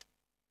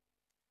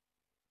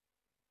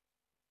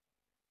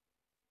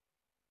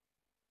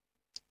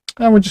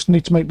 And we just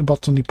need to make the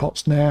botany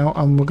pots now,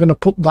 and we're going to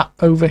put that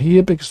over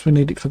here because we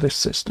need it for this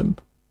system.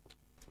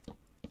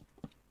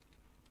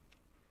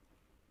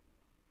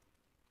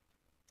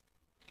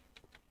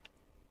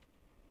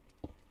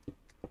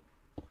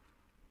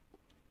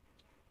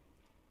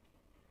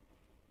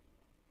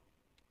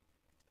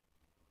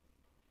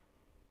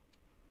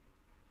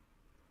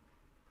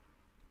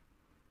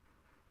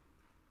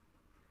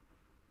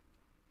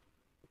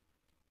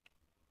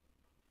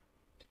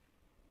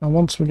 And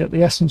once we get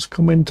the essence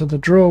come into the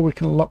drawer, we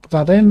can lock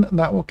that in.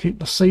 That will keep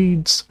the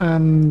seeds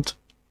and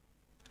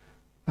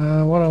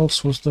what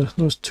else was there?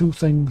 There was 2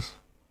 things.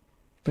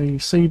 The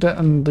seeder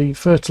and the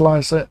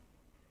fertilized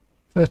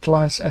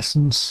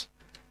essence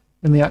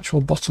in the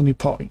actual botany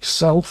pot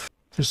itself.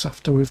 Just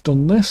after we've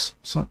done this,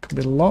 so that can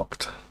be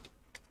locked.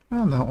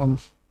 And that one.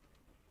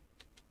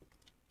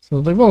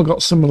 So they've all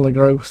got similar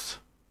growth.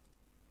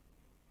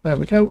 There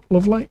we go,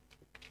 lovely.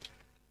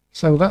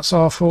 So that's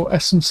our 4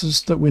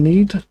 essences that we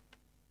need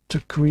to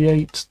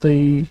create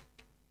the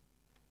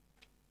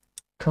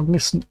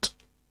Cognizant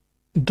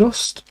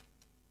dust.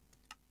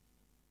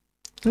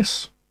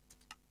 This.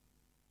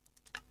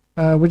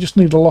 We just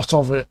need a lot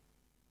of it.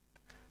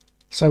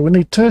 So we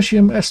need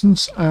tertium,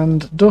 essence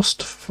and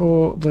dust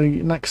for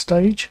the next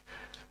stage.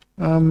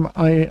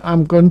 I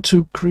am going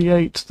to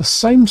create the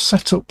same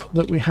setup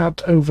that we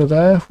had over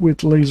there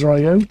with Laser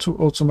IO to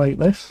automate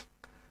this.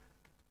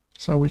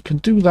 So we can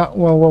do that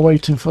while we're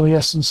waiting for the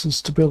essences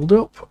to build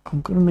up.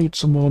 I'm going to need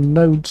some more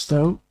nodes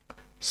though.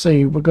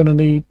 See, we're going to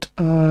need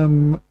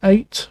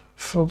 8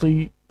 for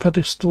the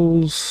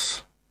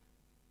pedestals,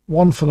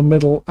 1 for the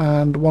middle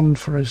and 1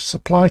 for a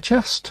supply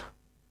chest.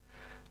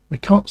 We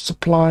can't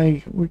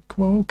supply,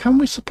 well, can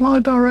we supply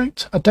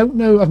direct? I don't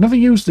know, I've never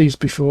used these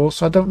before,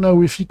 so I don't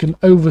know if you can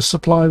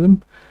oversupply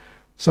them.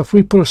 So if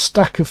we put a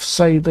stack of,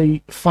 say,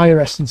 the fire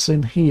essence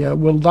in here,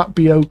 will that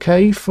be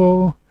okay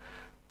for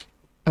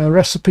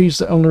recipes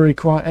that only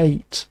require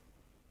 8?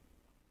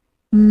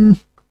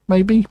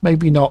 Maybe,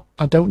 maybe not.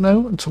 I don't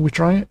know until we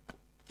try it.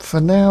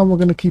 For now, we're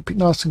going to keep it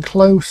nice and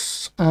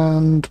close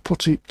and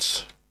put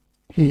it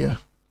here.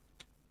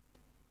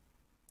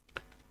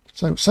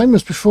 So same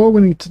as before,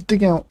 we need to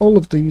dig out all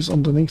of these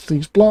underneath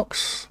these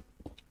blocks.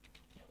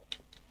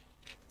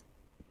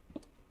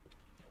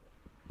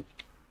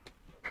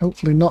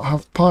 Hopefully not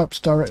have pipes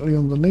directly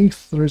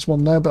underneath. There is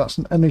one there, but that's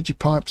an energy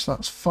pipe, so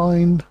that's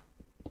fine.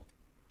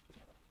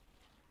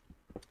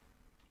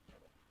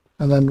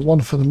 And then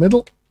 1 for the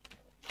middle.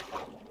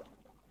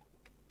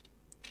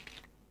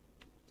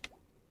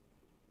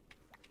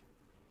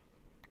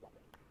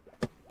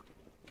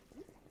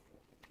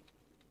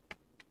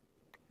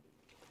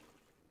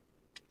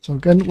 So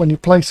again, when you're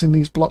placing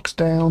these blocks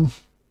down,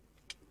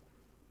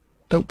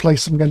 don't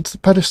place them against the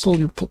pedestal,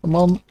 you put them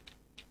on.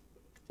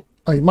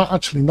 Oh, you might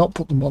actually not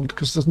put them on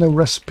because there's no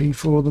recipe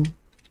for them.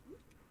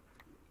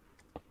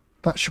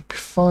 That should be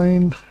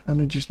fine.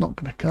 Energy's not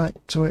going to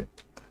connect to it.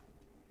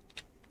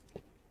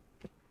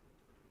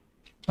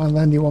 And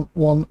then you want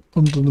 1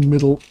 under the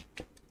middle.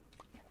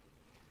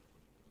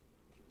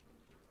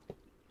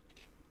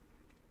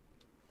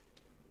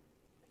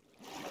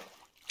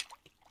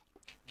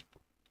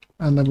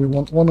 And then we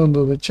want 1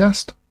 under the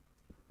chest.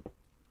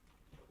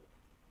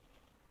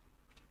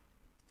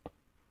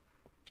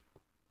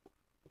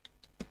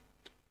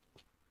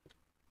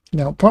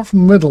 Now, apart from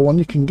the middle one,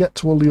 you can get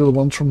to all the other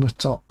ones from the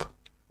top.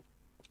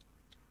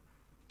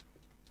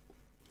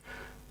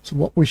 So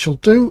what we shall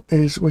do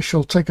is we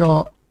shall take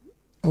our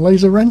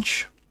laser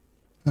wrench,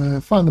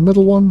 find the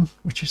middle one,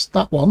 which is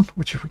that one,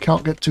 which if we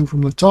can't get to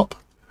from the top,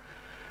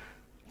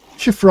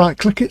 shift right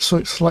click it so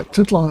it's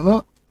selected like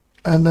that,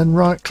 and then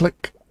right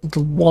click the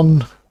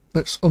one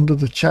that's under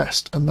the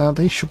chest, and now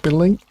these should be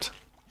linked.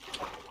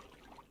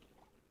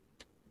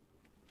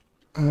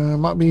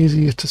 Might be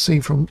easier to see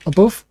from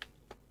above.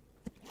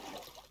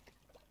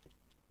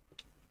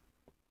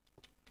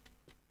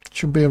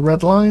 Should be a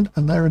red line,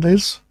 and there it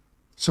is.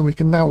 So we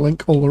can now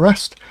link all the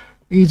rest.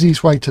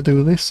 Easiest way to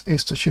do this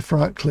is to shift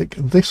right click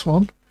this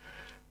one,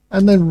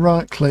 and then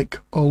right click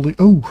all the,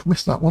 oh,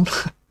 missed that one.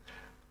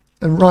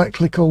 And right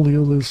click all the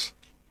others.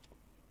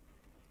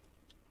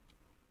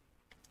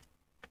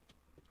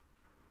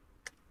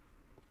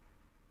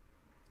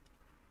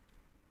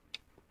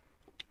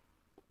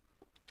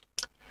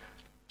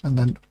 And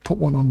then put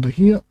one under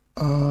here.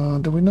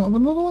 Do we not have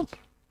another one?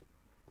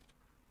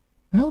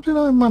 How did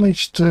I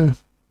manage to...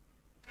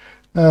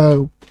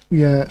 Oh,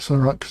 yeah, it's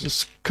alright, because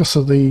it's because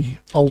of the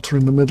altar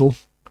in the middle.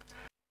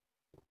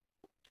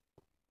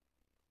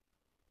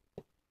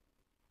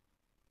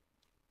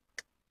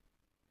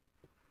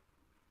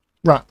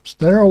 Right, so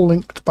they're all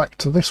linked back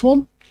to this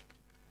one.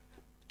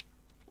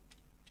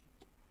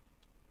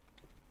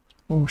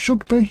 Or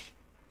should be.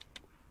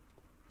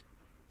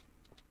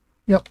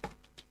 Yep.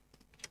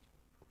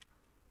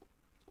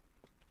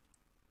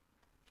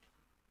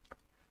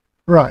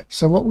 Right,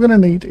 so what we're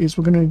going to need is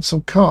we're going to need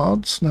some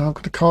cards. Now I've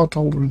got a card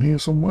holder in here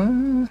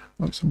somewhere.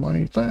 Like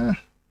somewhere there.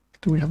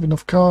 Do we have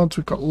enough cards?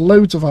 We've got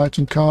loads of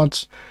item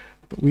cards,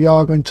 but we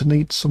are going to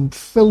need some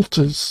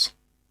filters.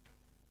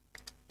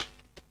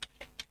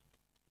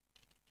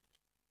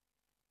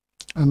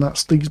 And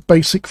that's these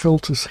basic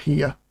filters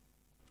here.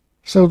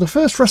 So the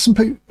first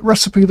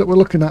recipe that we're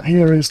looking at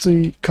here is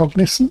the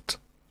Cognizant.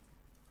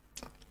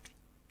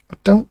 I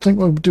don't think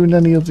we're doing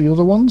any of the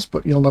other ones,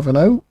 but you'll never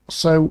know.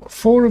 So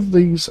 4 of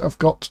these have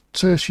got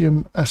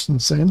tertium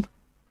essence in.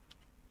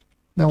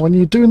 Now when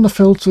you're doing the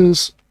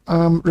filters,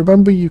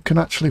 remember you can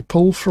actually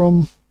pull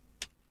from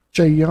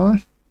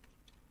JEI.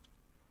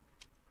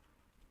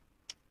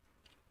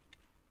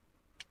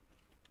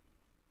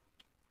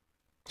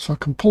 So I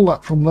can pull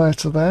that from there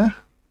to there.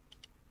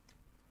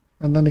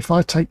 And then if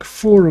I take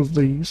 4 of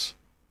these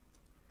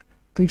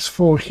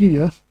 4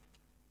 here,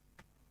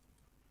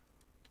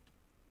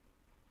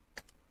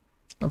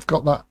 I've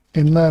got that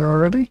in there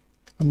already.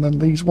 And then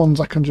these ones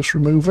I can just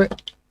remove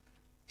it.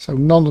 So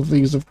none of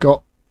these have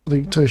got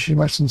the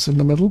tertium essence in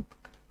the middle.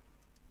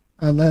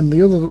 And then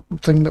the other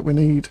thing that we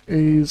need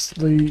is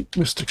the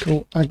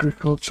mystical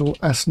agricultural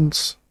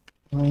essence,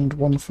 and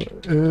 1 for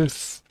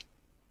earth.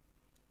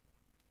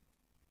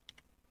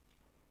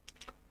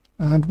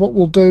 And what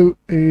we'll do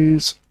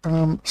is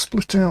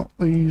split out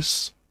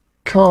these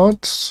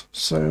cards.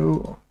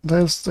 So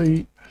there's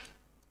the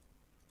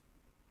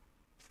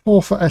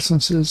 4 for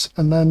essences,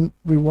 and then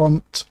we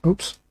want,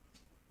 oops,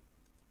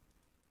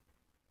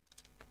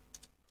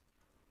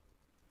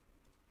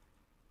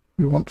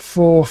 we want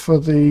 4 for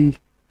the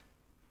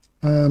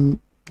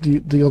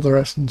other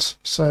essence.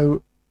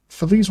 So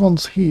for these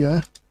ones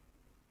here,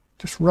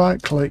 just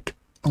right click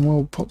and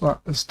we'll put that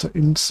as to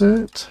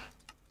insert.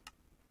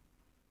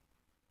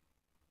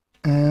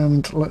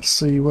 And let's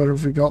see, where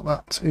have we got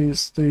that?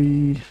 Is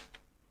the,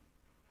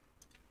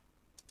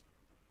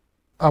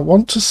 I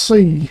want to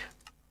see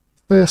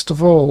first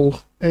of all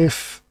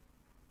if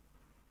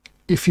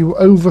you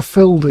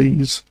overfill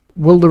these,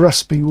 will the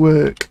recipe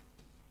work?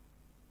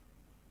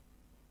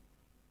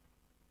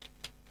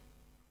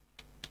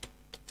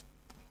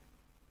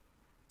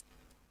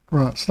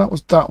 Right, so that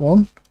was that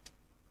one.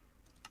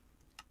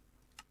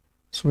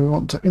 So we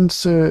want to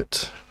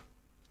insert,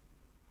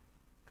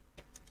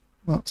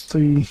 that's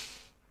the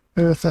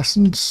earth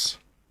essence,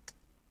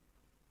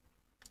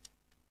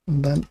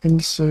 and then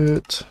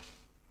insert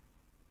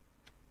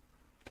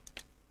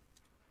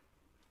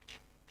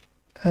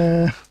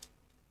air,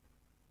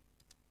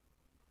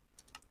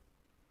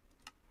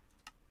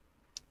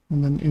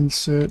 and then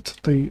insert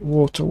the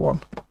water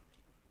one.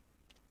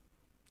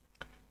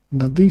 And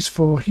then these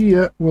 4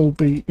 here will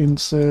be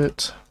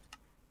insert,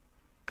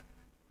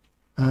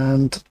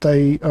 and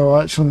they, oh,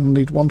 I actually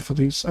need 1 for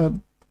these.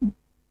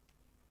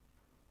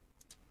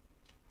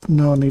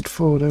 No, I need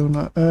 4, don't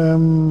I?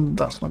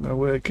 That's not going to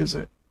work, is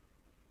it?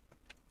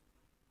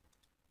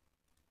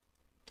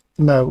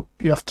 No,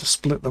 you have to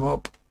split them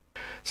up.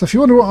 So if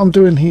you wonder what I'm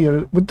doing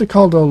here, with the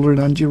card holder in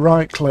hand, you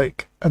right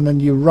click, and then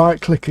you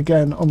right click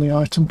again on the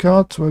item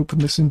card to open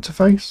this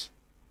interface.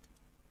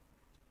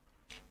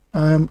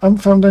 I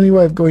haven't found any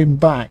way of going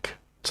back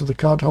to the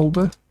card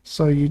holder,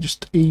 so you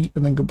just E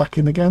and then go back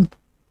in again.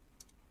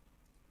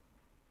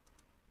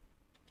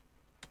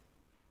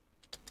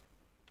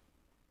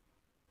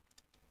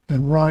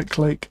 Then right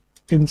click,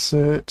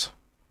 insert.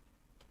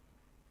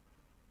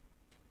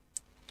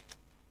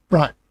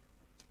 Right.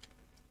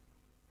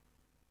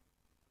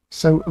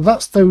 So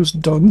that's those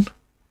done.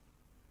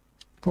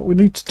 What we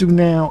need to do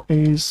now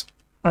is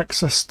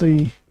access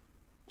the,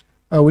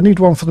 oh, we need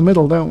one for the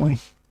middle, don't we?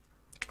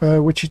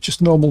 Which is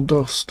just normal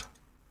dust.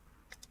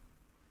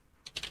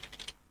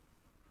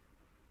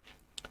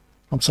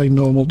 I'm saying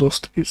normal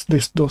dust, it's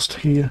this dust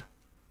here.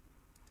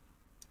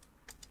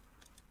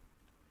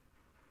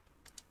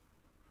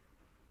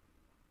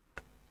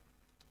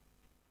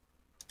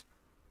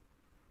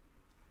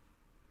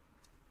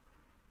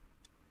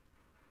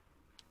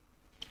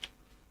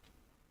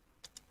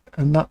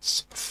 And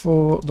that's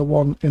for the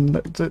one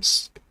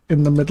that's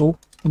in the middle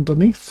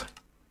underneath.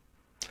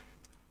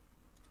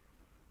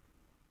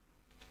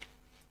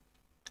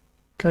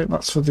 Okay,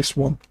 that's for this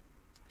one.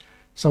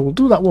 So we'll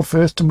do that one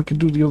first and we can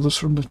do the others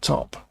from the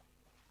top.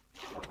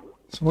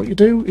 So what you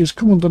do is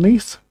come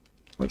underneath.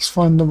 Let's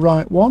find the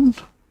right one.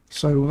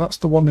 So that's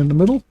the one in the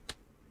middle.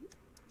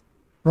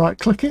 Right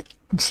click it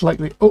and select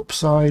the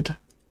upside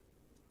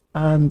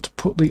and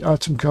put the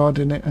item card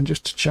in it, and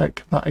just to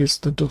check, that is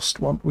the dust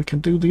one. We can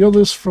do the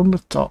others from the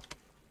top.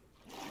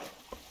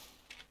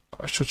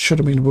 I should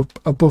have been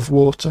above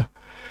water.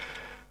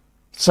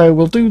 So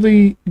we'll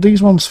do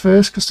these ones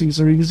first because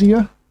these are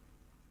easier.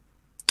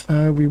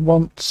 We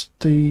want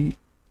the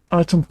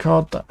item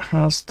card that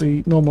has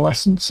the normal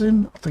essence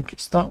in. I think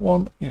it's that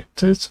one. Yeah,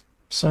 it is.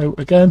 So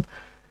again,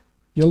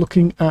 you're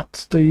looking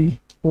at the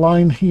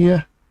line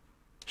here.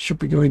 Should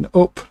be going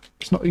up.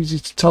 It's not easy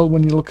to tell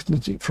when you're looking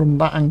at it from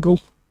that angle.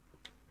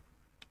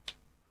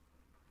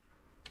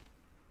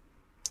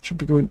 Should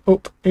be going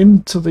up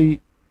into the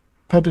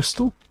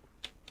pedestal.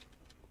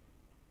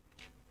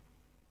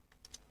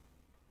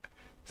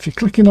 If you're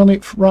clicking on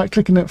it, right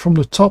clicking it from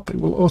the top, it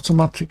will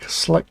automatically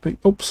select the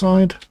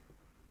upside.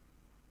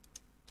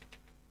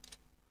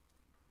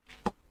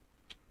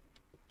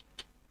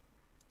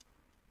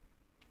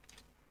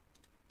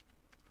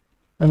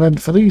 And then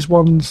for these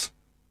ones,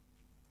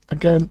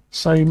 again,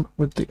 same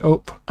with the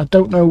up. I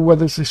don't know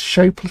whether it's a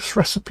shapeless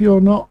recipe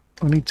or not.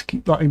 I need to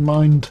keep that in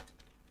mind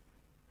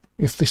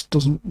if this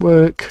doesn't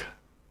work.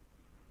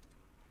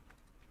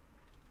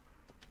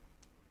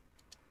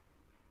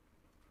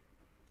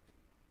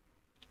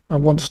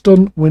 And once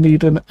done, we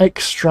need an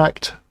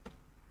extract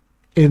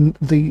in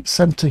the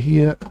center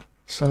here.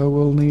 So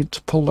we'll need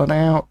to pull that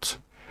out.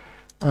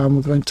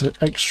 We're going to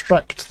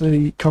extract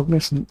the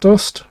Cognizant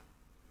dust.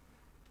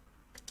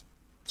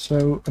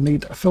 So I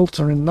need a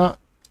filter in that.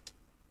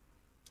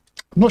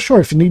 I'm not sure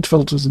if you need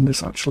filters in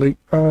this actually,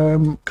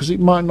 because it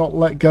might not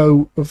let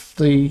go of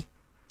the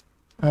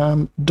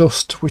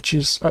dust which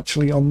is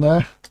actually on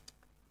there.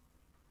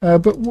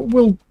 But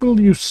we'll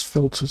use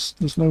filters.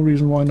 There's no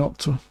reason why not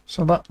to.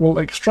 So that will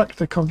extract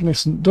the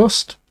Cognizant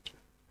dust,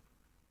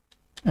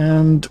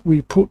 and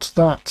we put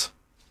that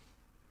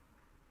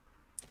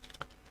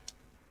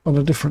on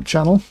a different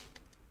channel.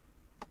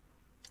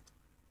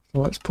 So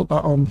let's put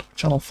that on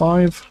channel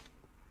 5.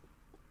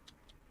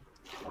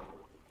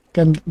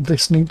 Again,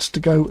 this needs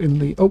to go in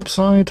the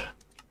upside.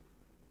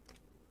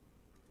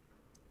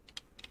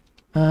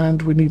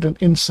 and we need an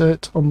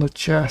insert on the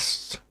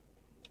chest,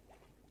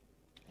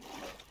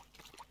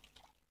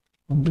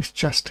 on this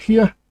chest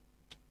here.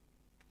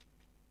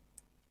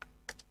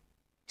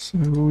 So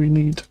we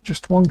need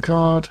just one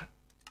card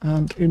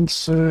and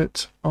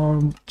insert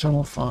on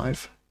channel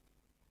 5.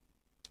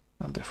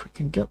 And if we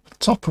can get the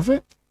top of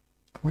it,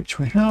 which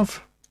we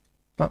have,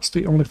 that's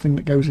the only thing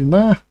that goes in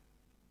there.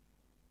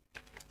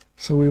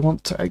 So we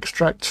want to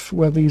extract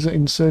where these are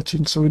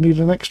inserted, so we need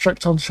an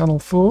extract on channel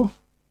 4.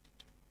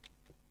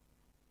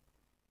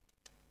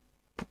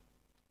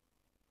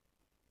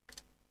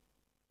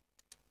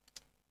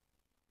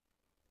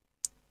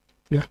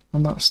 Yeah,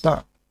 and that's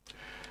that.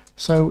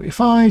 So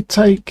if I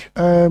take,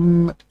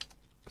 so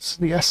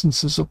the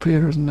essences up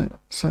here, isn't it?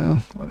 So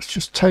let's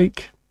just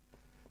take,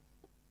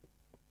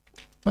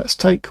 let's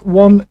take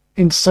one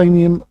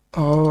insanium,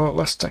 or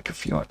let's take a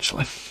few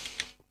actually.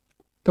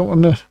 Don't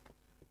want to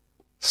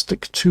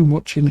stick too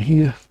much in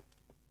here.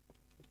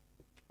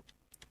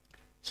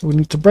 So we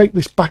need to break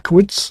this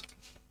backwards.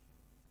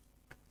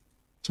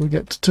 So we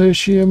get to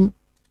tertium.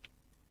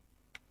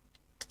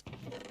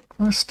 If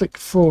I stick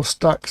 4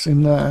 stacks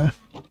in there,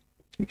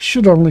 it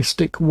should only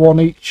stick 1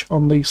 each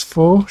on these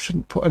 4.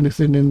 Shouldn't put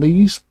anything in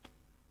these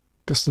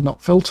because they're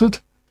not filtered.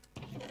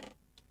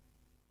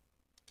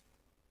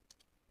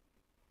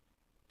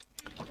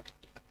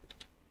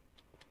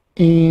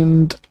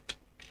 And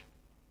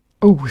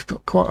oh, we've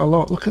got quite a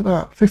lot. Look at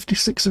that,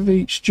 56 of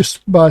each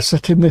just by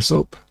setting this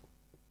up.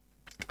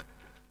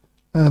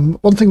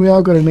 One thing we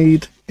are going to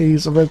need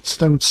is a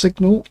redstone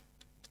signal.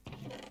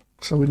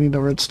 So we need a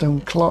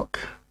redstone clock.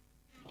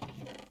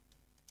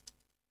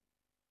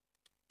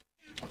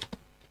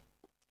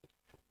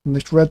 And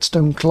this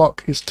redstone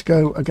clock is to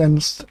go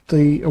against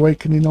the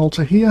awakening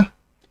altar here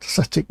to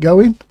set it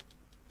going.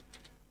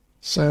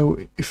 So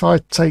if I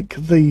take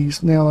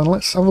these now, then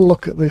let's have a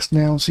look at this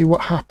now and see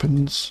what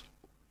happens.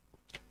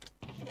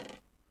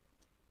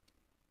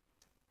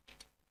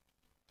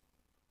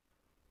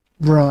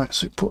 Right,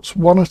 so it puts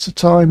one at a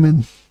time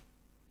in.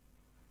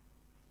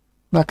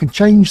 Now I can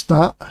change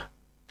that,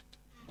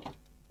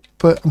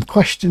 but I'm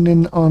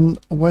questioning on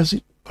where's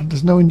it.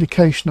 There's no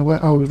indication of where.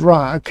 Oh,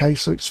 right, okay,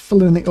 so it's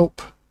filling it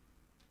up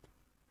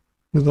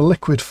with a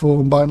liquid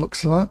form by the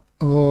looks of that,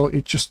 or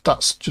it just,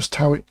 that's just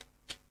how it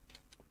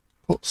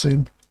puts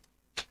in.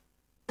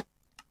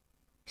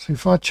 So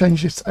if I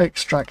change this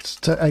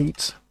extract to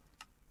 8,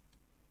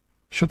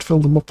 should fill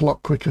them up a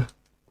lot quicker.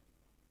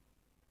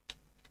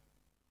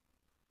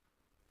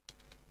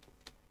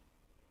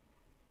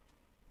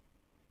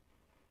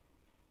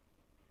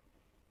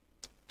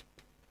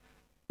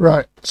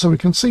 Right, so we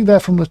can see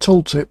there from the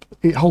tooltip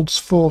it holds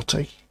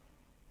 40.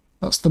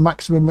 That's the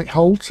maximum it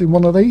holds in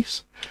one of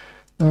these.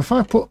 Now if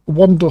I put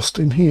 1 dust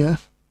in here,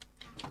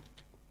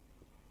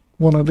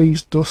 one of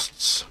these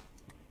dusts,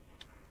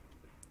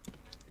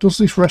 does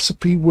this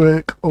recipe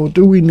work, or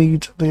do we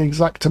need the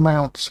exact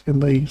amounts in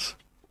these?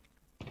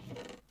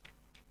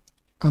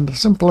 And the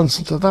simple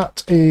answer to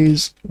that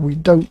is we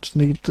don't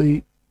need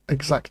the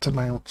exact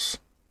amounts.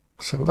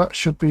 So that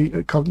should be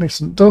a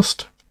cognizant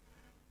dust,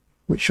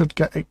 which should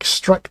get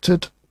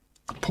extracted,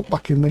 put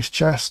back in this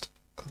chest.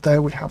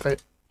 There we have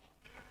it,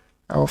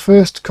 our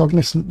first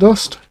cognizant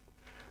dust.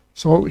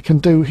 So what we can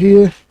do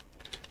here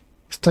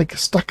is take a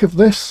stack of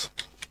this,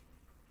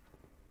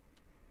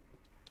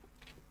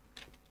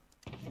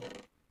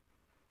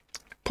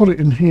 put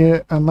it in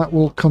here, and that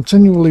will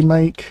continually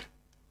make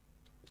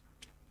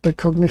the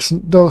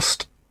cognizant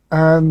dust.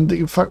 And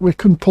in fact we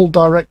can pull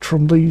direct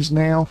from these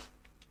now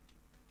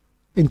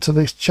into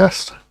this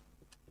chest.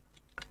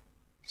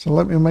 So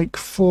let me make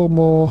 4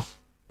 more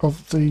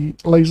of the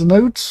laser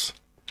nodes,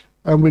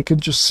 and we can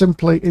just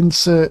simply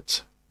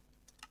insert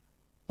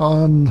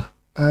on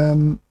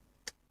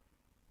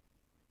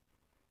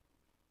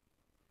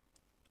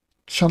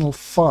channel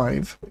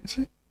 5, is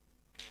it?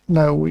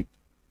 No,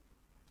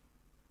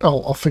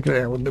 I'll figure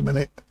it out in a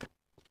minute.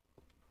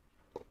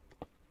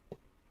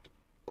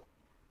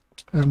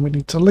 And we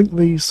need to link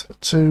these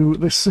to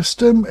this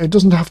system. It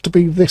doesn't have to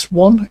be this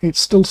one,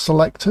 it's still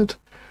selected,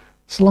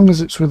 so long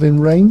as it's within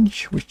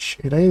range, which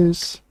it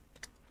is.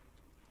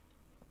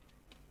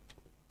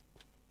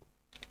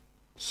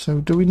 So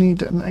do we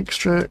need an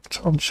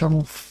extract on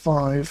channel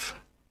 5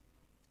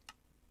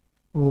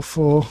 or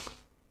 4?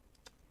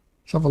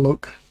 Let's have a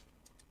look.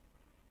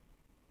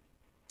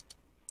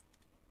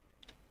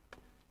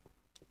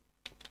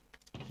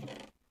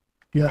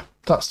 Yeah,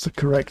 that's the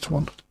correct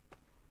one.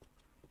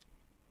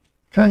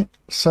 Okay,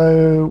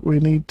 so we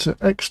need to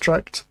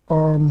extract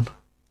on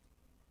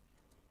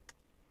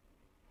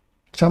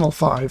channel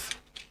 5.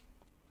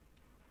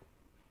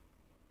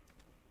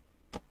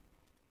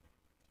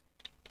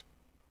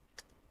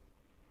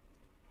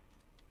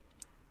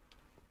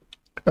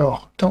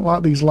 Oh, don't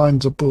like these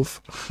lines above.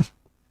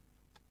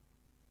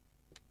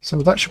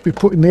 So that should be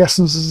putting the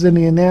essences in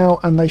here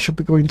now, and they should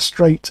be going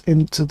straight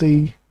into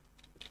the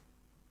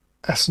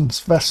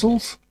essence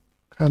vessels,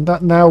 and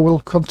that now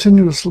will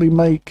continuously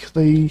make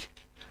the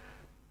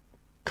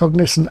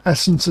cognizant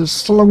essences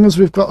so long as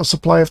we've got a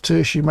supply of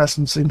tertium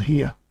essence in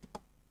here.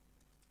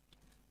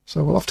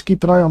 So we'll have to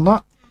keep an eye on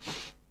that.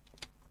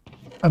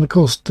 And of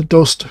course the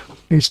dust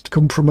needs to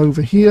come from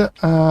over here.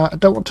 I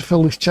don't want to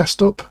fill this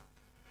chest up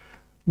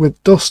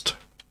with dust,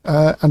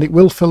 and it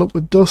will fill up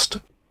with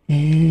dust.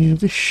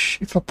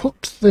 If I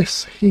put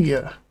this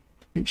here,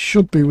 it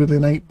should be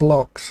within 8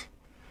 blocks,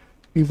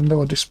 even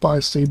though I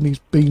despise seeing these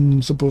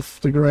beams above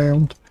the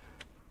ground.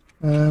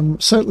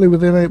 Certainly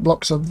within 8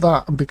 blocks of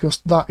that, and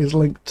because that is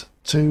linked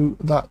to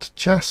that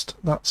chest,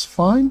 that's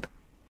fine.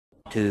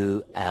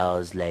 2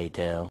 hours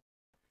later.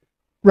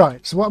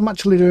 Right, so what I'm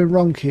actually doing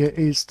wrong here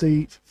is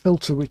the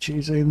filter which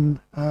is in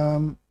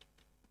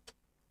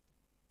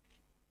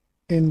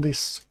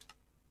this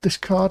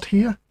card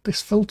here,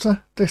 this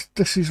filter.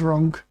 This is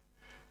wrong.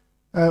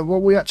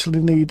 What we actually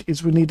need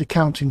is we need a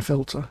counting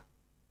filter.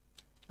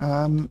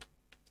 So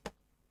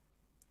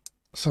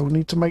we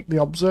need to make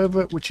the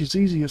observer, which is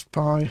easy as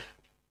pie.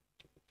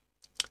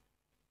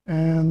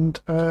 And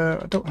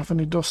I don't have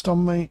any dust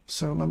on me,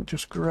 so let me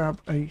just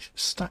grab a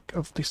stack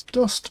of this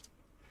dust.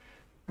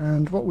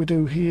 And what we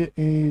do here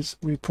is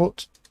we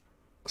put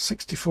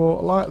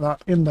 64 like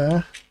that in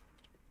there.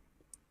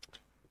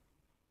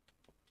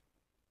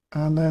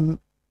 And then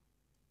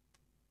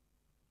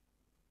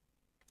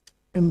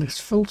in this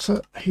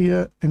filter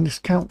here, in this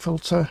count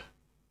filter,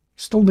 you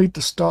still need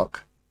the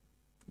stock.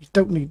 You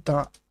don't need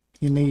that,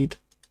 you need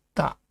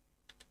that.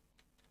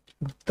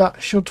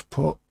 That should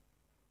put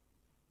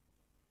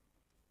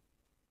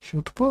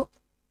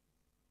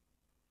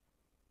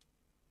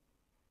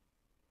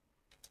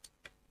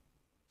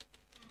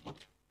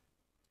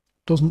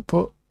doesn't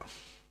put.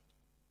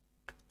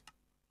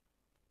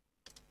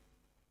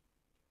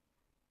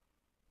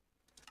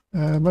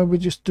 Maybe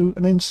just do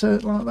an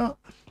insert like that.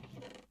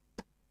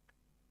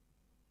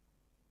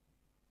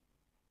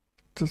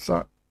 Does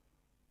that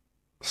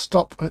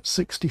stop at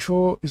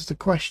 64 is the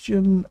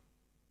question.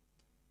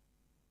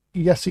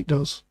 Yes, it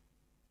does.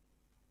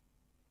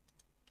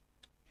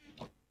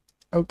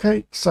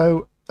 Okay,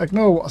 so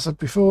ignore what I said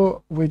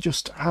before. We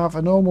just have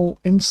a normal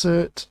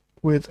insert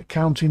with a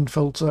counting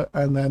filter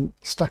and then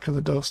stack of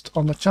the dust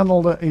on the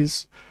channel that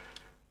is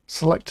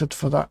selected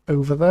for that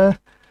over there,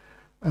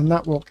 and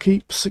that will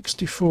keep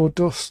 64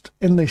 dust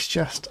in this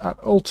chest at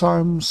all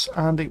times,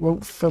 and it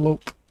won't fill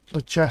up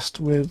the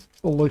chest with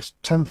all those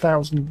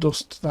 10,000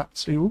 dust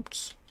that's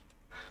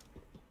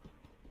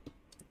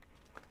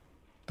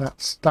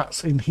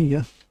that's in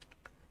here.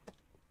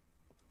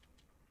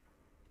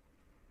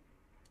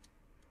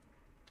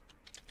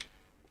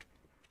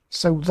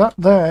 So that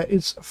there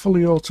is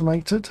fully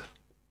automated.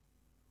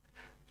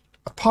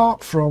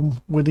 Apart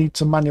from we need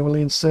to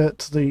manually insert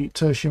the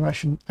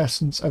tertium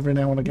essence every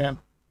now and again.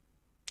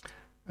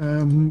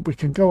 We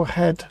can go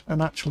ahead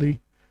and actually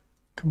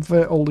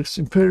convert all this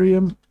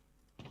Imperium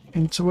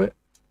into it.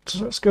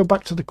 So let's go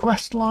back to the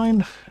quest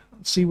line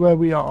and see where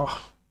we are.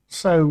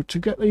 So to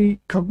get the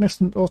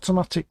Cognizant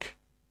automatic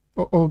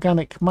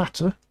organic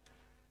matter,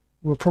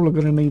 we're probably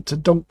going to need to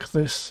dunk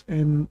this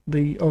in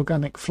the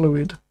organic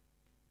fluid.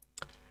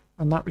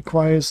 And that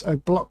requires a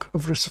block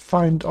of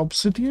refined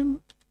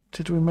obsidian.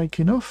 Did we make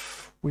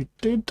enough? We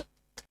did.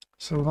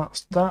 So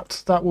that's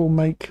that. That will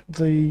make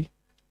the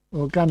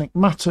organic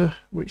matter,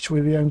 which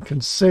we then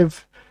can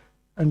sieve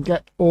and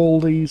get all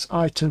these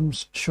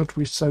items should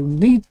we so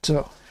need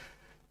to.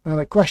 Now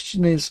the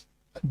question is,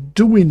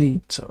 do we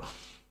need to?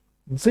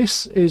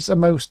 This is a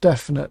most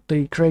definite,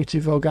 the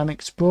creative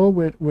organic spore.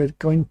 We're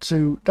going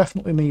to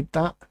definitely need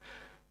that.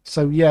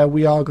 So yeah,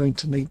 we are going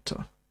to need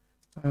to.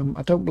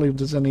 I don't believe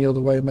there's any other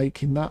way of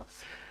making that.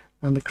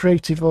 And the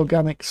creative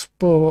organic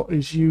spore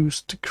is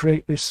used to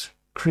create this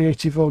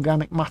creative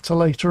organic matter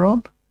later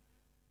on.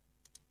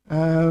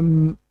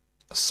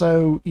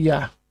 So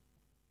yeah,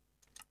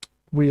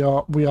 we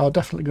are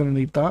definitely going to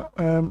need that.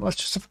 Let's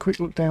just have a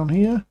quick look down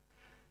here.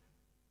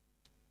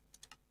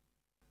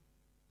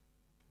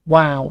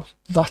 Wow,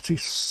 that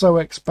is so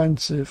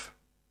expensive.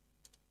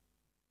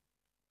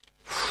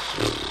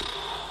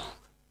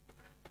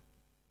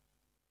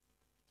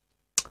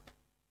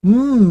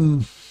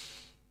 And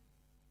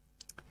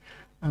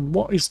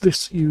what is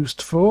this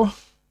used for?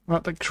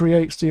 That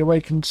creates the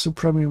awakened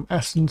supremium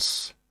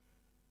essence.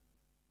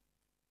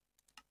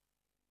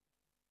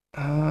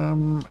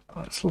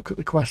 Let's look at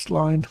the quest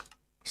line.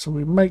 So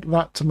we make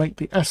that to make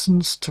the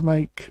essence, to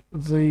make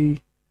the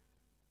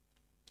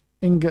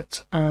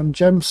ingot and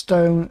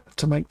gemstone,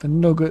 to make the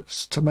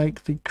nuggets, to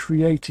make the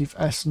creative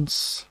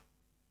essence.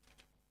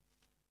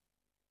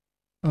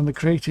 And the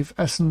creative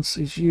essence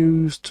is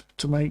used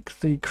to make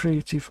the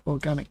creative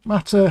organic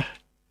matter,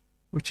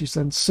 which is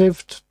then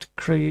sieved to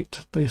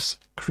create this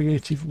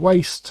creative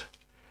waste,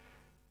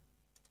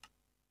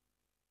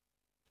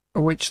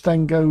 which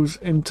then goes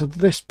into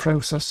this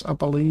process, I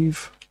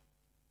believe,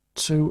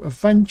 to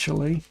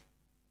eventually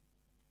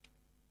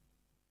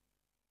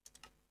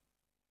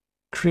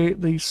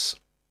create this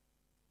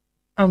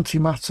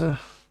antimatter,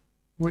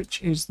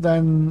 which is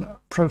then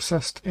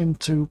processed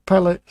into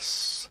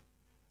pellets,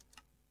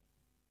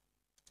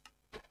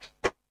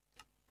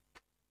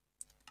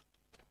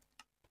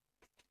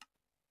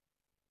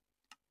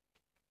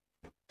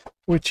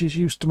 which is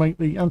used to make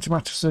the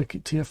antimatter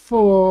circuit tier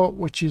 4,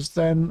 which is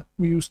then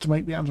used to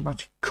make the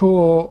antimatter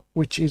core,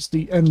 which is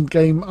the end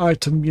game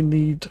item you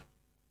need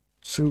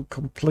to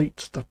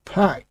complete the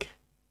pack.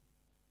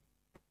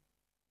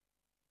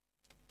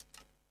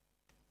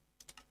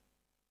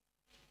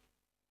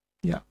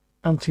 Yeah,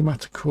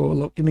 antimatter core.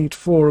 Look, you need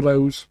 4 of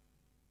those.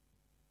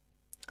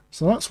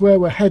 So that's where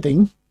we're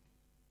heading.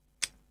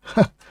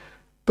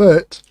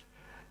 But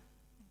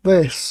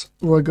this,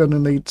 we're going to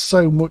need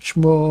so much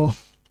more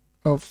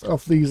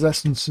of these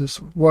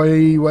essences.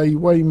 Way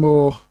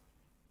more.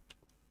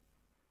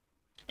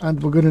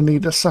 And we're going to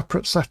need a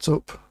separate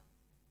setup.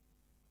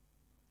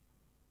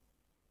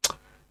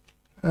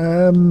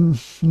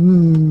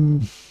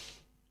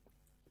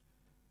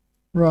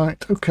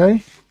 Right,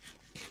 okay.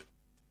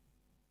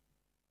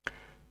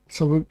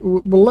 So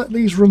we'll let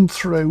these run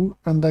through,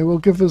 and they will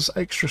give us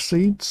extra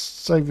seeds,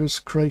 save us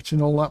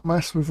creating all that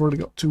mess. We've already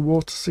got 2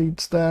 water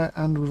seeds there,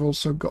 and we've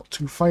also got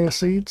 2 fire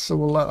seeds, so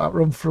we'll let that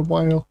run for a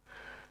while.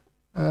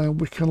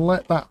 We can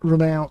let that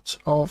run out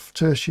of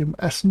tertium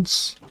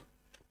essence.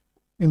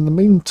 In the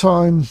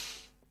meantime,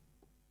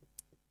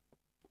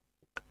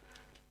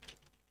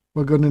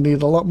 we're going to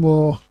need a lot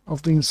more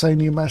of the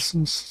insanium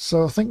essence,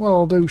 so I think what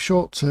I'll do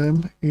short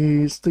term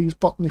is these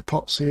botany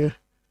pots here.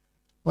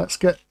 Let's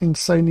get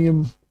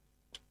insanium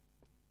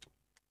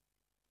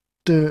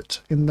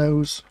dirt in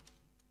those.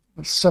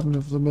 There's 7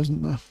 of them,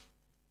 isn't there?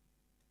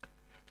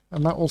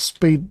 And that will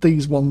speed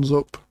these ones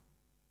up.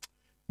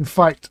 In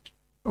fact,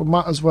 we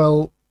might as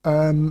well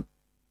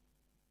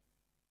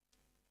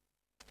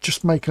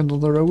just make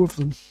another row of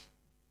them.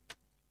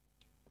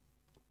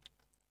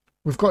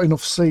 We've got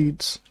enough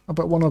seeds. I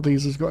bet one of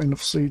these has got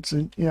enough seeds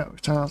in. Yeah,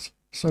 it has.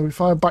 So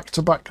if I back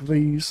to back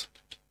these,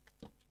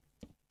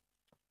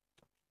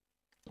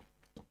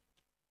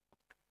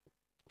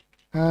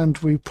 and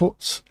we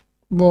put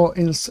more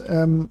in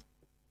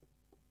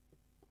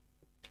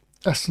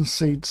essence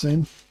seeds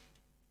in,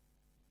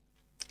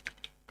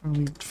 I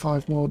need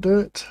 5 more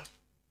dirt.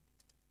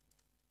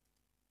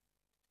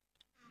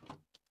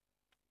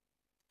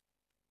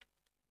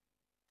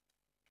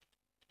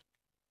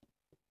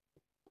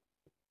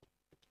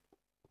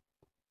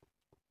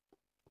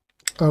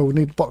 Oh, we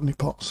need botany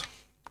pots.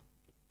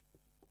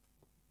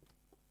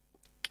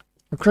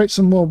 I'll create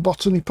some more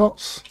botany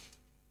pots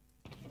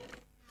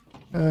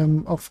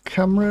off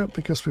camera,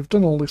 because we've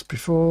done all this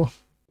before.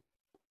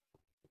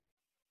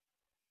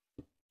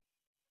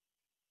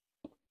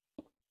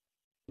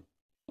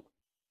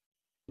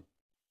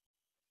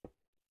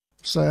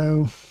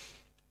 So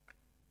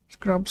let's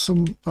grab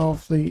some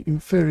of the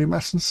inferium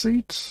essence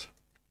seeds.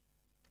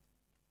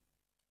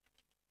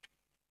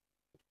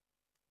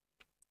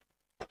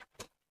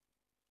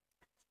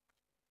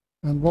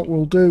 And what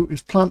we'll do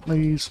is plant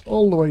these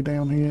all the way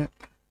down here.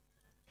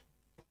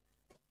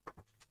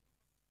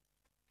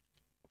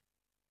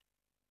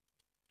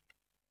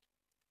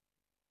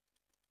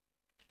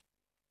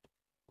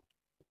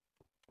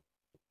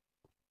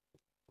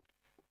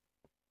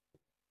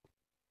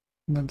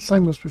 And then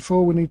same as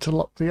before, we need to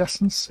lock the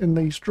essence in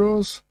these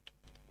drawers.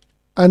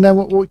 And then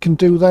what we can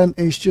do then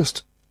is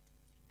just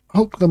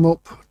hook them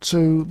up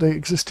to the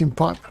existing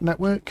pipe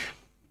network.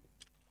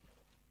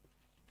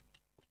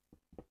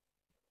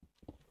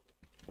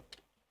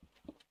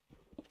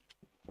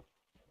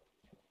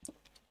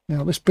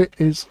 Now this bit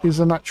is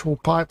an actual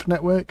pipe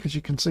network, as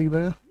you can see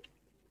there.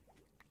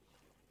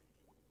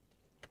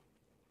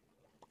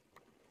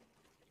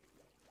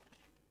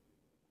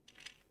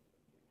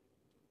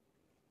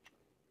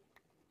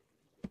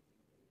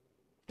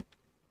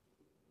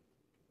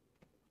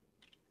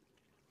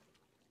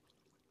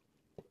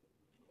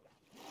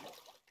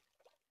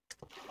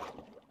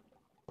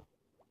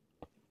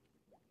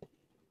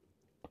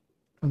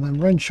 And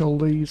then wrench all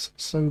these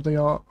so they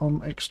are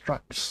on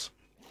extracts.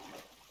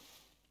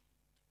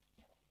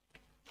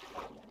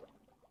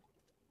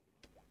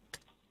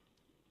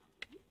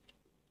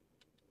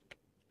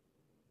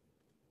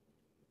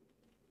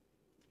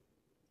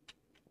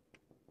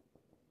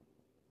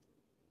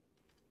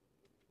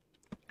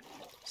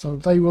 So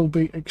they will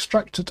be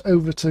extracted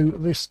over to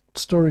this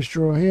storage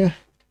drawer here,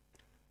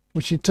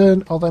 which in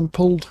turn are then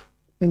pulled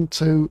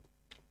into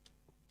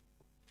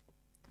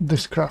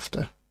this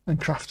crafter and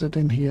crafted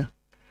in here.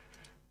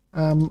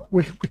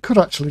 We could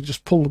actually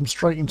just pull them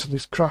straight into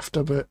this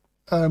crafter, but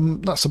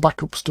that's a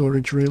backup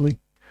storage really.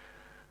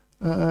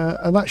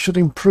 And that should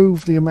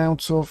improve the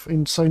amount of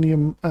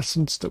insanium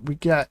essence that we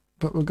get,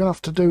 but we're going to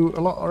have to do a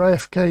lot of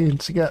AFK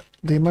to get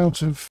the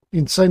amount of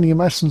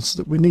insanium essence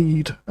that we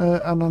need,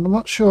 and I'm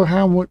not sure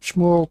how much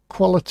more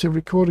quality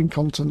recording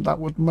content that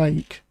would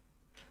make,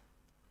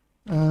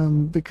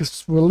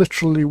 because we're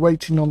literally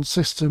waiting on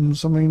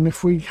systems. I mean,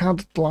 if we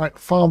had like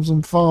farms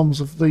and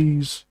farms of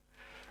these,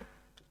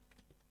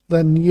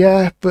 then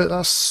yeah, but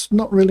that's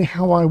not really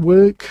how I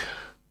work.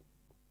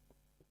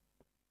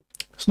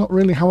 It's not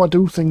really how I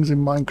do things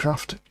in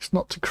Minecraft. It's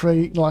not to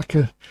create like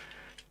a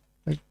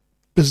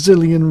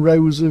bazillion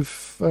rows of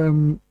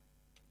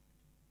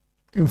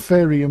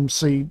inferium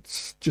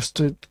seeds just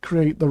to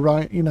create the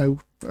right, you know,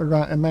 a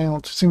right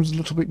amount. It seems a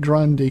little bit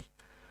grindy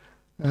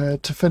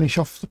to finish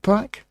off the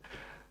pack,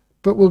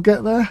 but we'll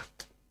get there.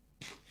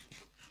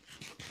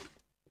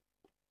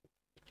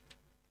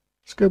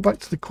 Let's go back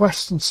to the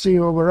quest and see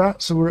where we're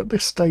at. So we're at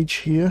this stage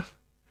here.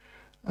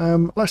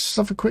 Let's just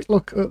have a quick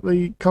look at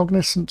the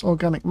Cognizant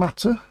organic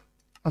matter.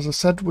 As I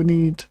said, we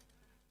need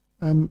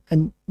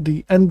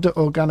the ender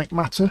organic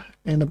matter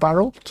in a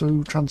barrel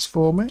to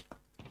transform it.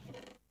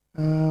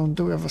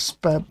 Do we have a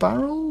spare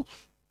barrel?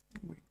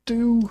 We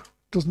do.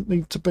 Doesn't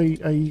need to be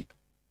a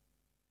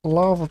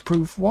lava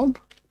proof one.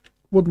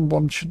 Wooden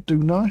one should do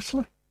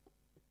nicely.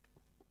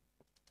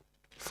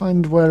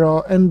 Find where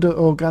our ender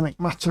organic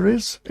matter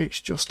is.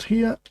 It's just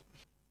here.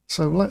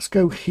 So let's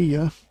go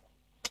here.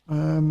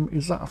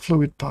 Is that a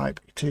fluid pipe?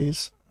 It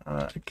is.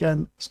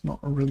 Again, it's not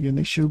really an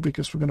issue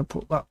because we're going to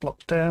put that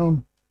block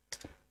down,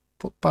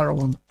 put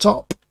barrel on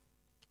top,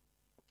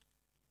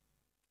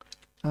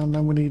 and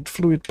then we need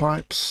fluid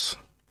pipes,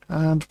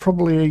 and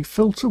probably a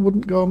filter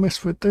wouldn't go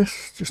amiss with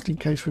this, just in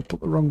case we put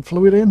the wrong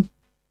fluid in.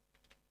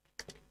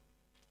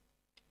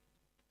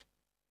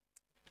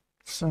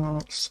 So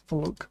let's have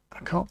a look.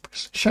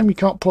 Shame you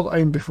can't put that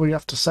in before you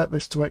have to set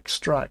this to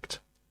extract.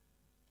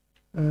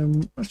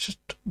 Let's just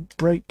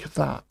break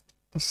that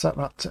and set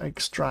that to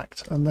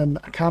extract, and then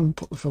I can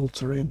put the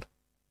filter in.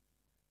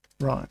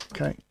 Right,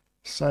 okay.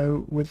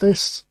 So with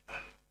this,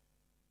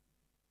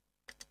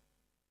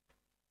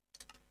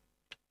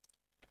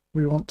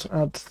 we want to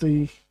add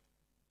the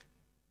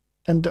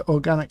ender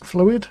organic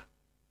fluid.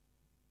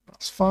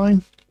 That's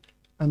fine.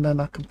 And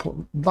then I can put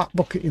that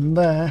bucket in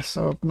there,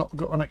 so I've not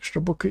got an extra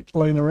bucket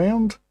laying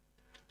around.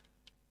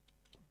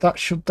 That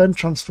should then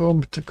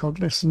transform to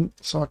Cognizant,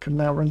 so I can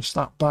now wrench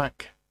that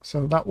back.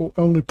 So that will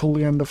only pull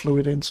the ender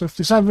fluid in. So if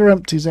this ever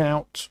empties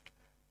out,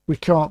 we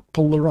can't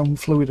pull the wrong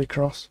fluid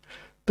across.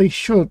 They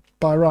should,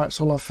 by rights,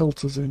 all have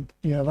filters in.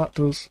 Yeah, that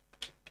does.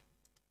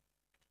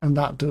 And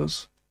that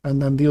does.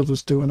 And then the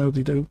others do, I know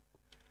they do.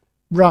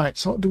 Right,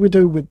 so what do we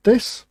do with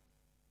this?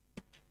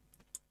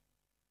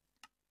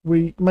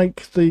 We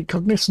make the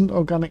Cognizant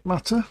organic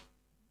matter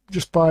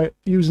just by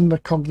using the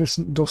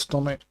Cognizant dust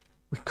on it.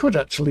 We could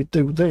actually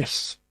do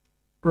this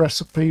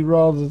recipe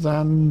rather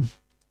than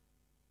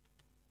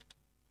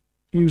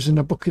using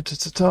a bucket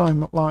at a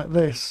time like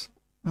this.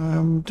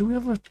 Do we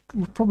have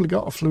we've probably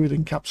got a fluid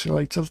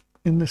encapsulator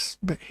in this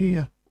bit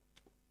here.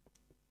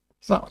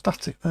 Is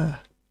that it there?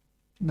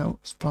 No,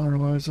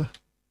 spiralizer.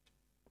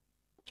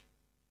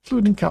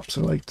 Fluid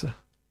encapsulator.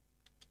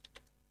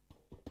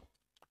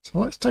 So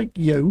let's take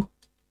you.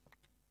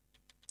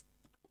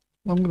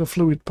 I'm going to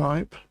fluid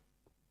pipe.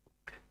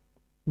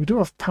 We do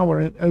have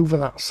power over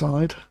that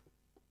side.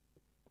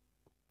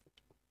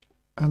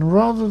 And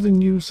rather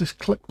than use this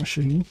click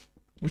machine,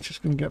 which is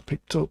going to get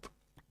picked up,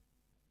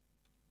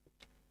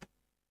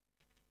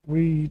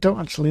 we don't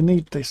actually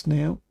need this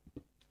now.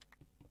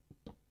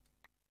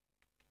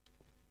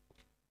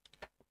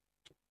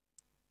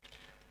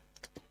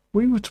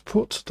 We were to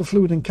put the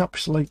fluid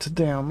encapsulator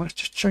down. Let's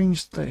just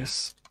change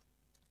this.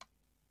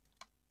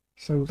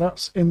 So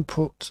that's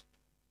input.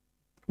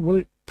 Will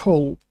it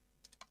pull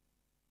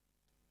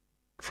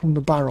from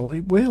the barrel?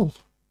 It will.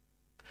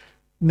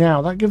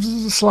 Now that gives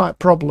us a slight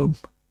problem,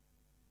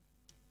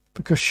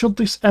 because should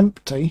this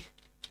empty,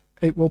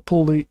 it will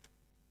pull the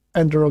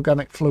ender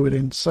organic fluid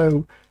in.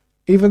 So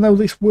even though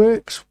this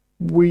works,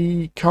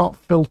 we can't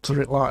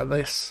filter it like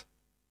this.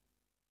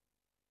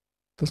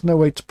 There's no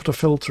way to put a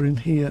filter in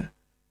here.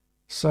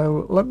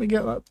 So let me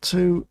get that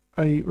to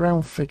a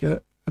round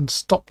figure and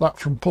stop that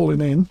from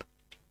pulling in.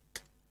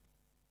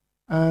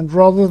 And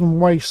rather than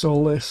waste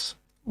all this,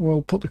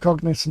 we'll put the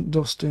Cognizant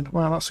dust in.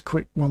 Wow, that's a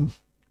quick one.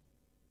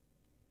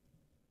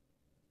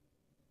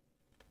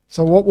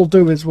 So what we'll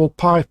do is we'll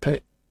pipe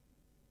it,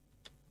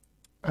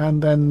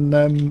 and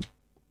then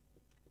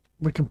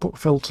we can put a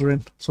filter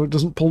in so it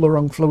doesn't pull the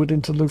wrong fluid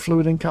into the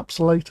fluid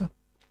encapsulator.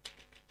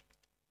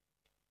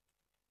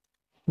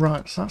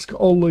 Right, so that's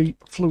got all the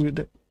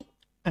fluid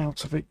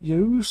out of it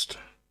used.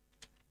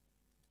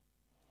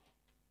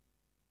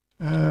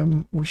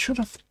 We should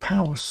have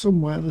power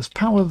somewhere. There's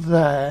power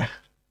there,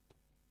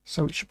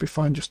 so it should be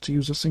fine just to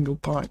use a single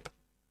pipe.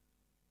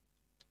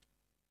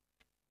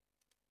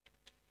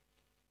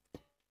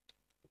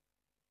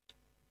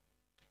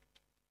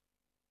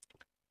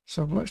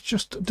 So let's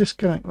just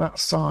disconnect that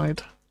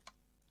side,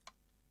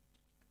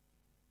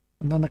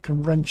 and then I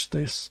can wrench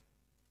this.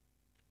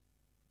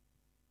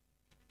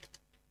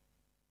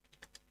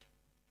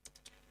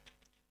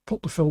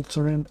 Put the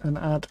filter in and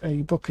add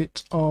a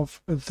bucket of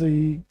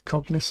the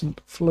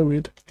Cognizant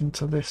fluid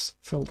into this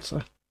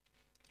filter.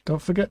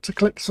 Don't forget to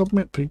click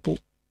submit, people.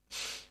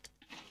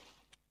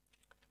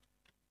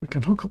 We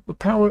can hook up the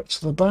power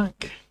to the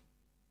back,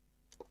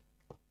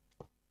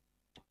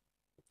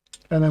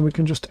 and then we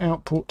can just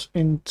output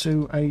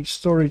into a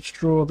storage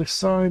drawer this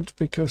side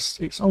because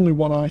it's only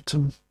one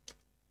item.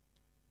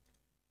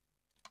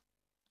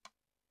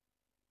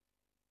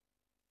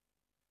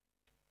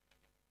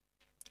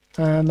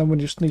 And then we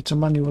just need to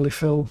manually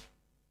fill.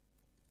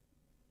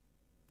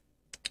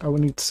 We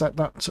need to set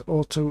that to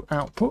auto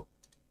output.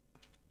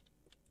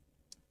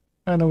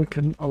 and we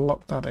can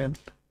lock that in.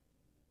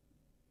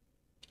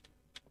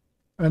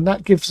 And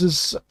that gives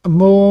us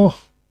more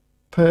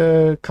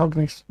per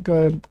cognizant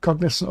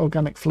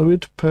organic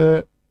fluid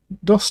per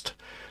dust.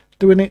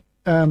 Doing it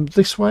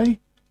this way,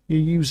 you're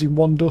using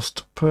 1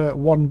 dust per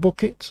 1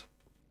 bucket.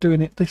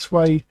 Doing it this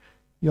way,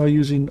 you're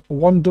using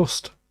 1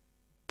 dust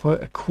per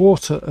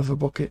 1/4 of a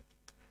bucket.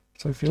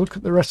 So if you look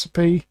at the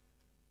recipe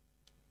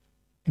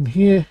in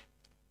here,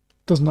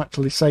 it doesn't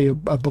actually say a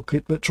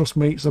bucket, but trust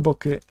me, it's a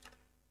bucket.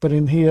 But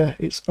in here,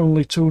 it's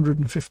only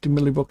 250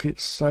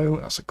 millibuckets, so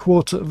that's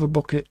 1/4 of a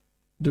bucket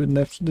doing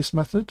this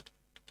method.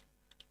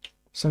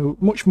 So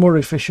much more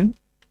efficient.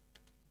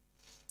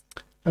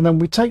 And then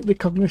we take the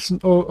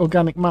cognizant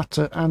organic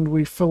matter and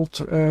we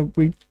filter,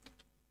 we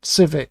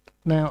sieve it.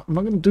 Now, I'm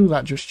not going to do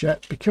that just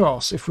yet,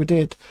 because if we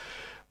did,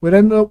 we'd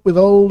end up with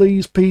all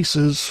these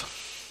pieces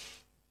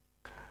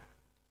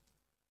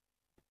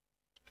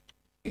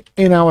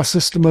in our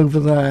system over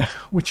there,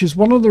 which is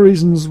one of the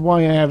reasons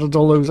why I added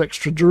all those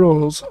extra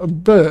drawers.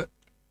 But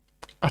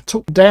I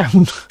took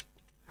down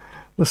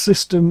the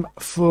system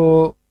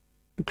for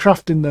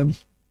crafting them,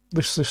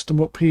 this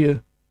system up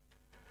here.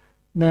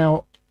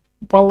 Now,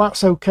 while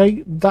that's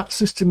okay, that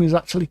system is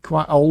actually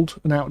quite old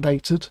and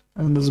outdated,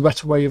 and there's a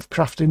better way of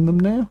crafting them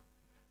now.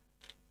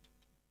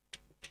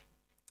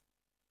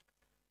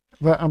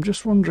 But I'm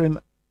just wondering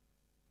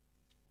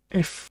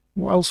if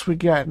what else we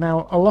get.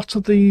 Now, a lot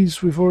of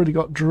these we've already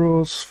got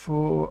drawers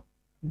for.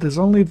 There's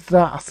only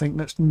that I think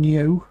that's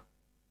new.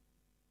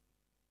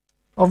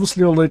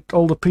 Obviously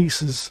all the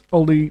pieces,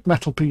 all the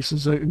metal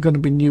pieces are going to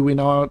be new in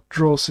our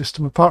drawer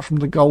system, apart from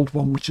the gold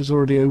one, which is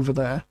already over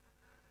there.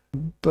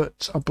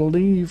 But I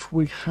believe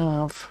we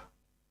have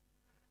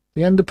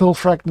the ender pearl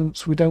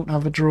fragments. We don't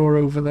have a drawer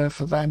over there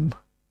for them.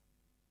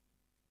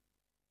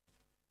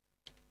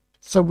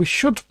 So we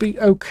should be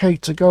okay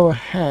to go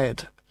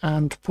ahead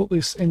and put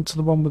this into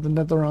the one with the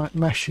netherite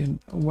meshing.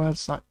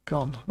 Where's that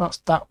gone? That's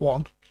that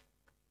one.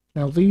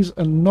 Now these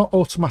are not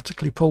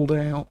automatically pulled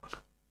out.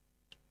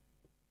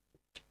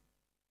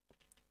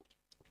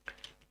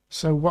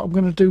 So what I'm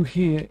going to do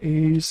here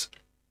is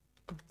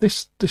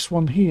this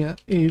one here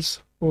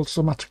is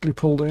automatically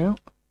pulled out.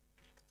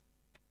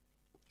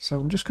 So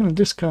I'm just going to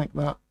disconnect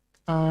that,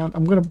 and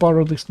I'm going to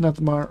borrow this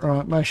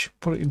netherite mesh,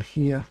 put it in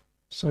here.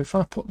 So if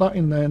I put that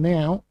in there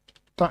now,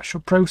 that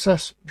should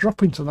process,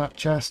 drop into that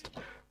chest,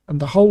 and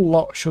the whole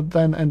lot should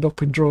then end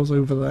up in drawers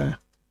over there,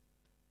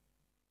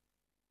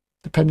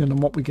 depending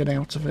on what we get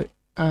out of it.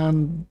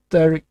 And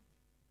there it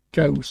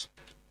goes.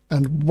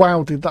 And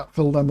wow, did that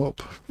fill them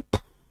up.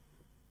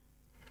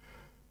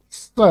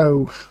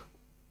 So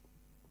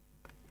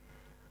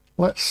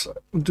let's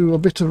do a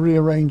bit of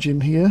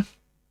rearranging here.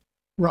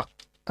 Right,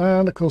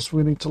 and of course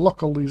we need to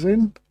lock all these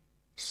in.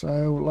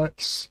 So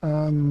let's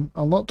I'll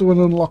not do an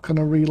unlock and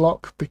a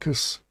relock,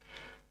 because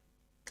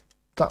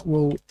that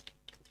will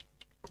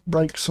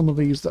break some of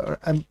these that are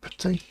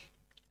empty.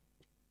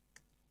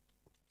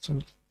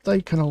 So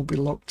they can all be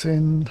locked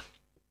in.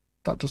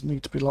 That doesn't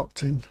need to be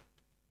locked in.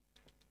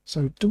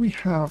 So do we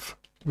have,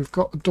 we've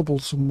got a double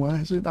somewhere,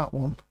 is it that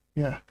one?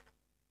 Yeah.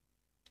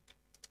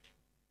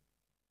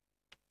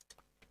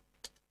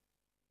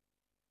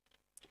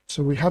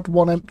 So we had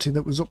one empty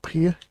that was up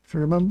here, if you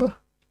remember.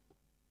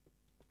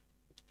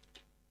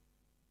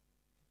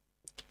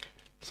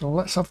 So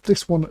let's have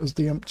this one as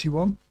the empty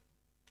one.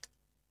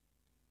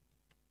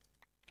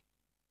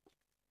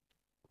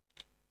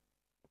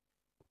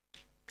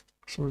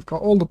 So we've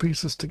got all the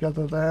pieces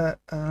together there,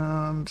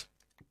 and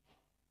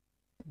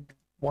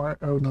why?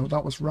 Oh no,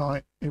 that was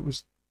right. It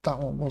was that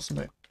one,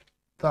 wasn't it?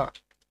 That,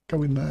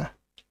 go in there.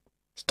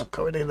 Stop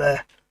going in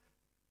there.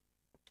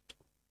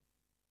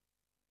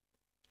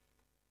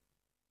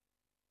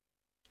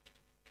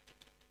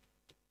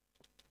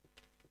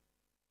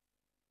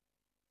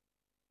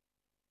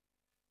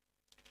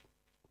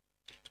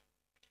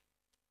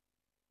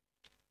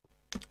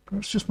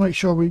 Let's just make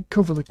sure we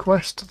cover the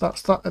quest.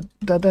 That's that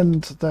dead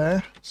end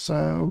there.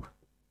 So,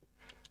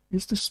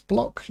 is this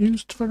block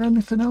used for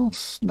anything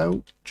else?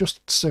 No,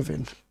 just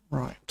sieving.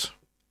 Right.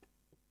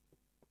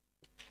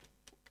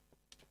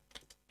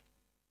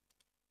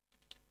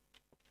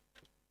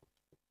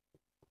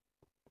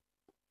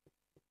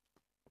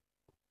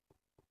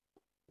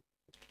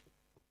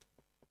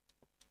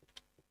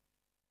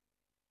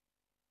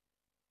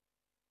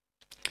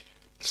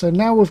 So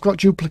now we've got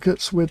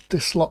duplicates with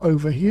this lot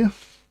over here.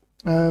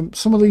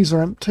 Some of these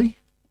are empty,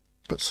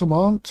 but some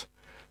aren't.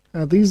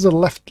 These are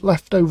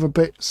leftover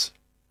bits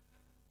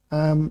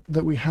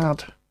that we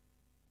had,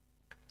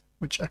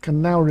 which I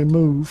can now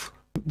remove.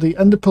 The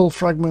ender pearl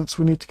fragments,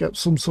 we need to get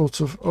some sort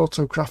of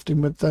auto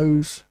crafting with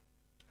those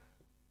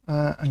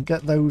and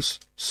get those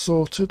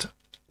sorted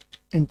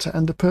into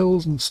ender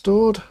pearls and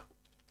stored.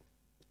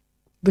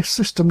 This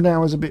system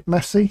now is a bit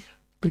messy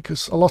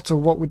because a lot of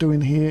what we're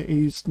doing here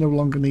is no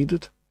longer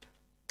needed.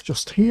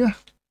 Just here.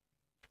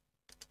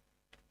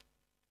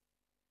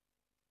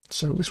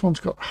 So this one's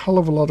got a hell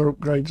of a lot of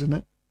upgrades in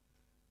it.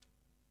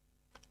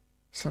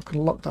 So I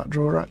can lock that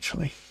drawer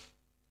actually.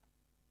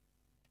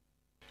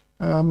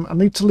 I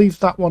need to leave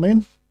that one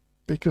in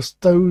because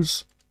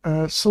those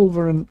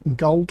silver and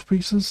gold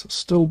pieces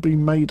still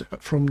being made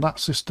from that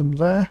system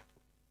there.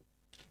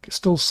 You can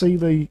still see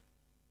the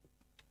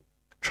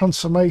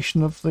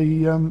transformation of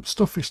the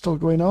stuff is still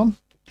going on.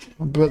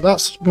 But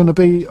that's going to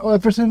be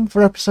everything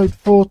for episode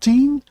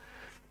 14.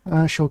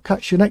 I shall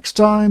catch you next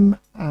time,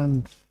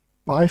 and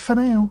bye for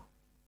now.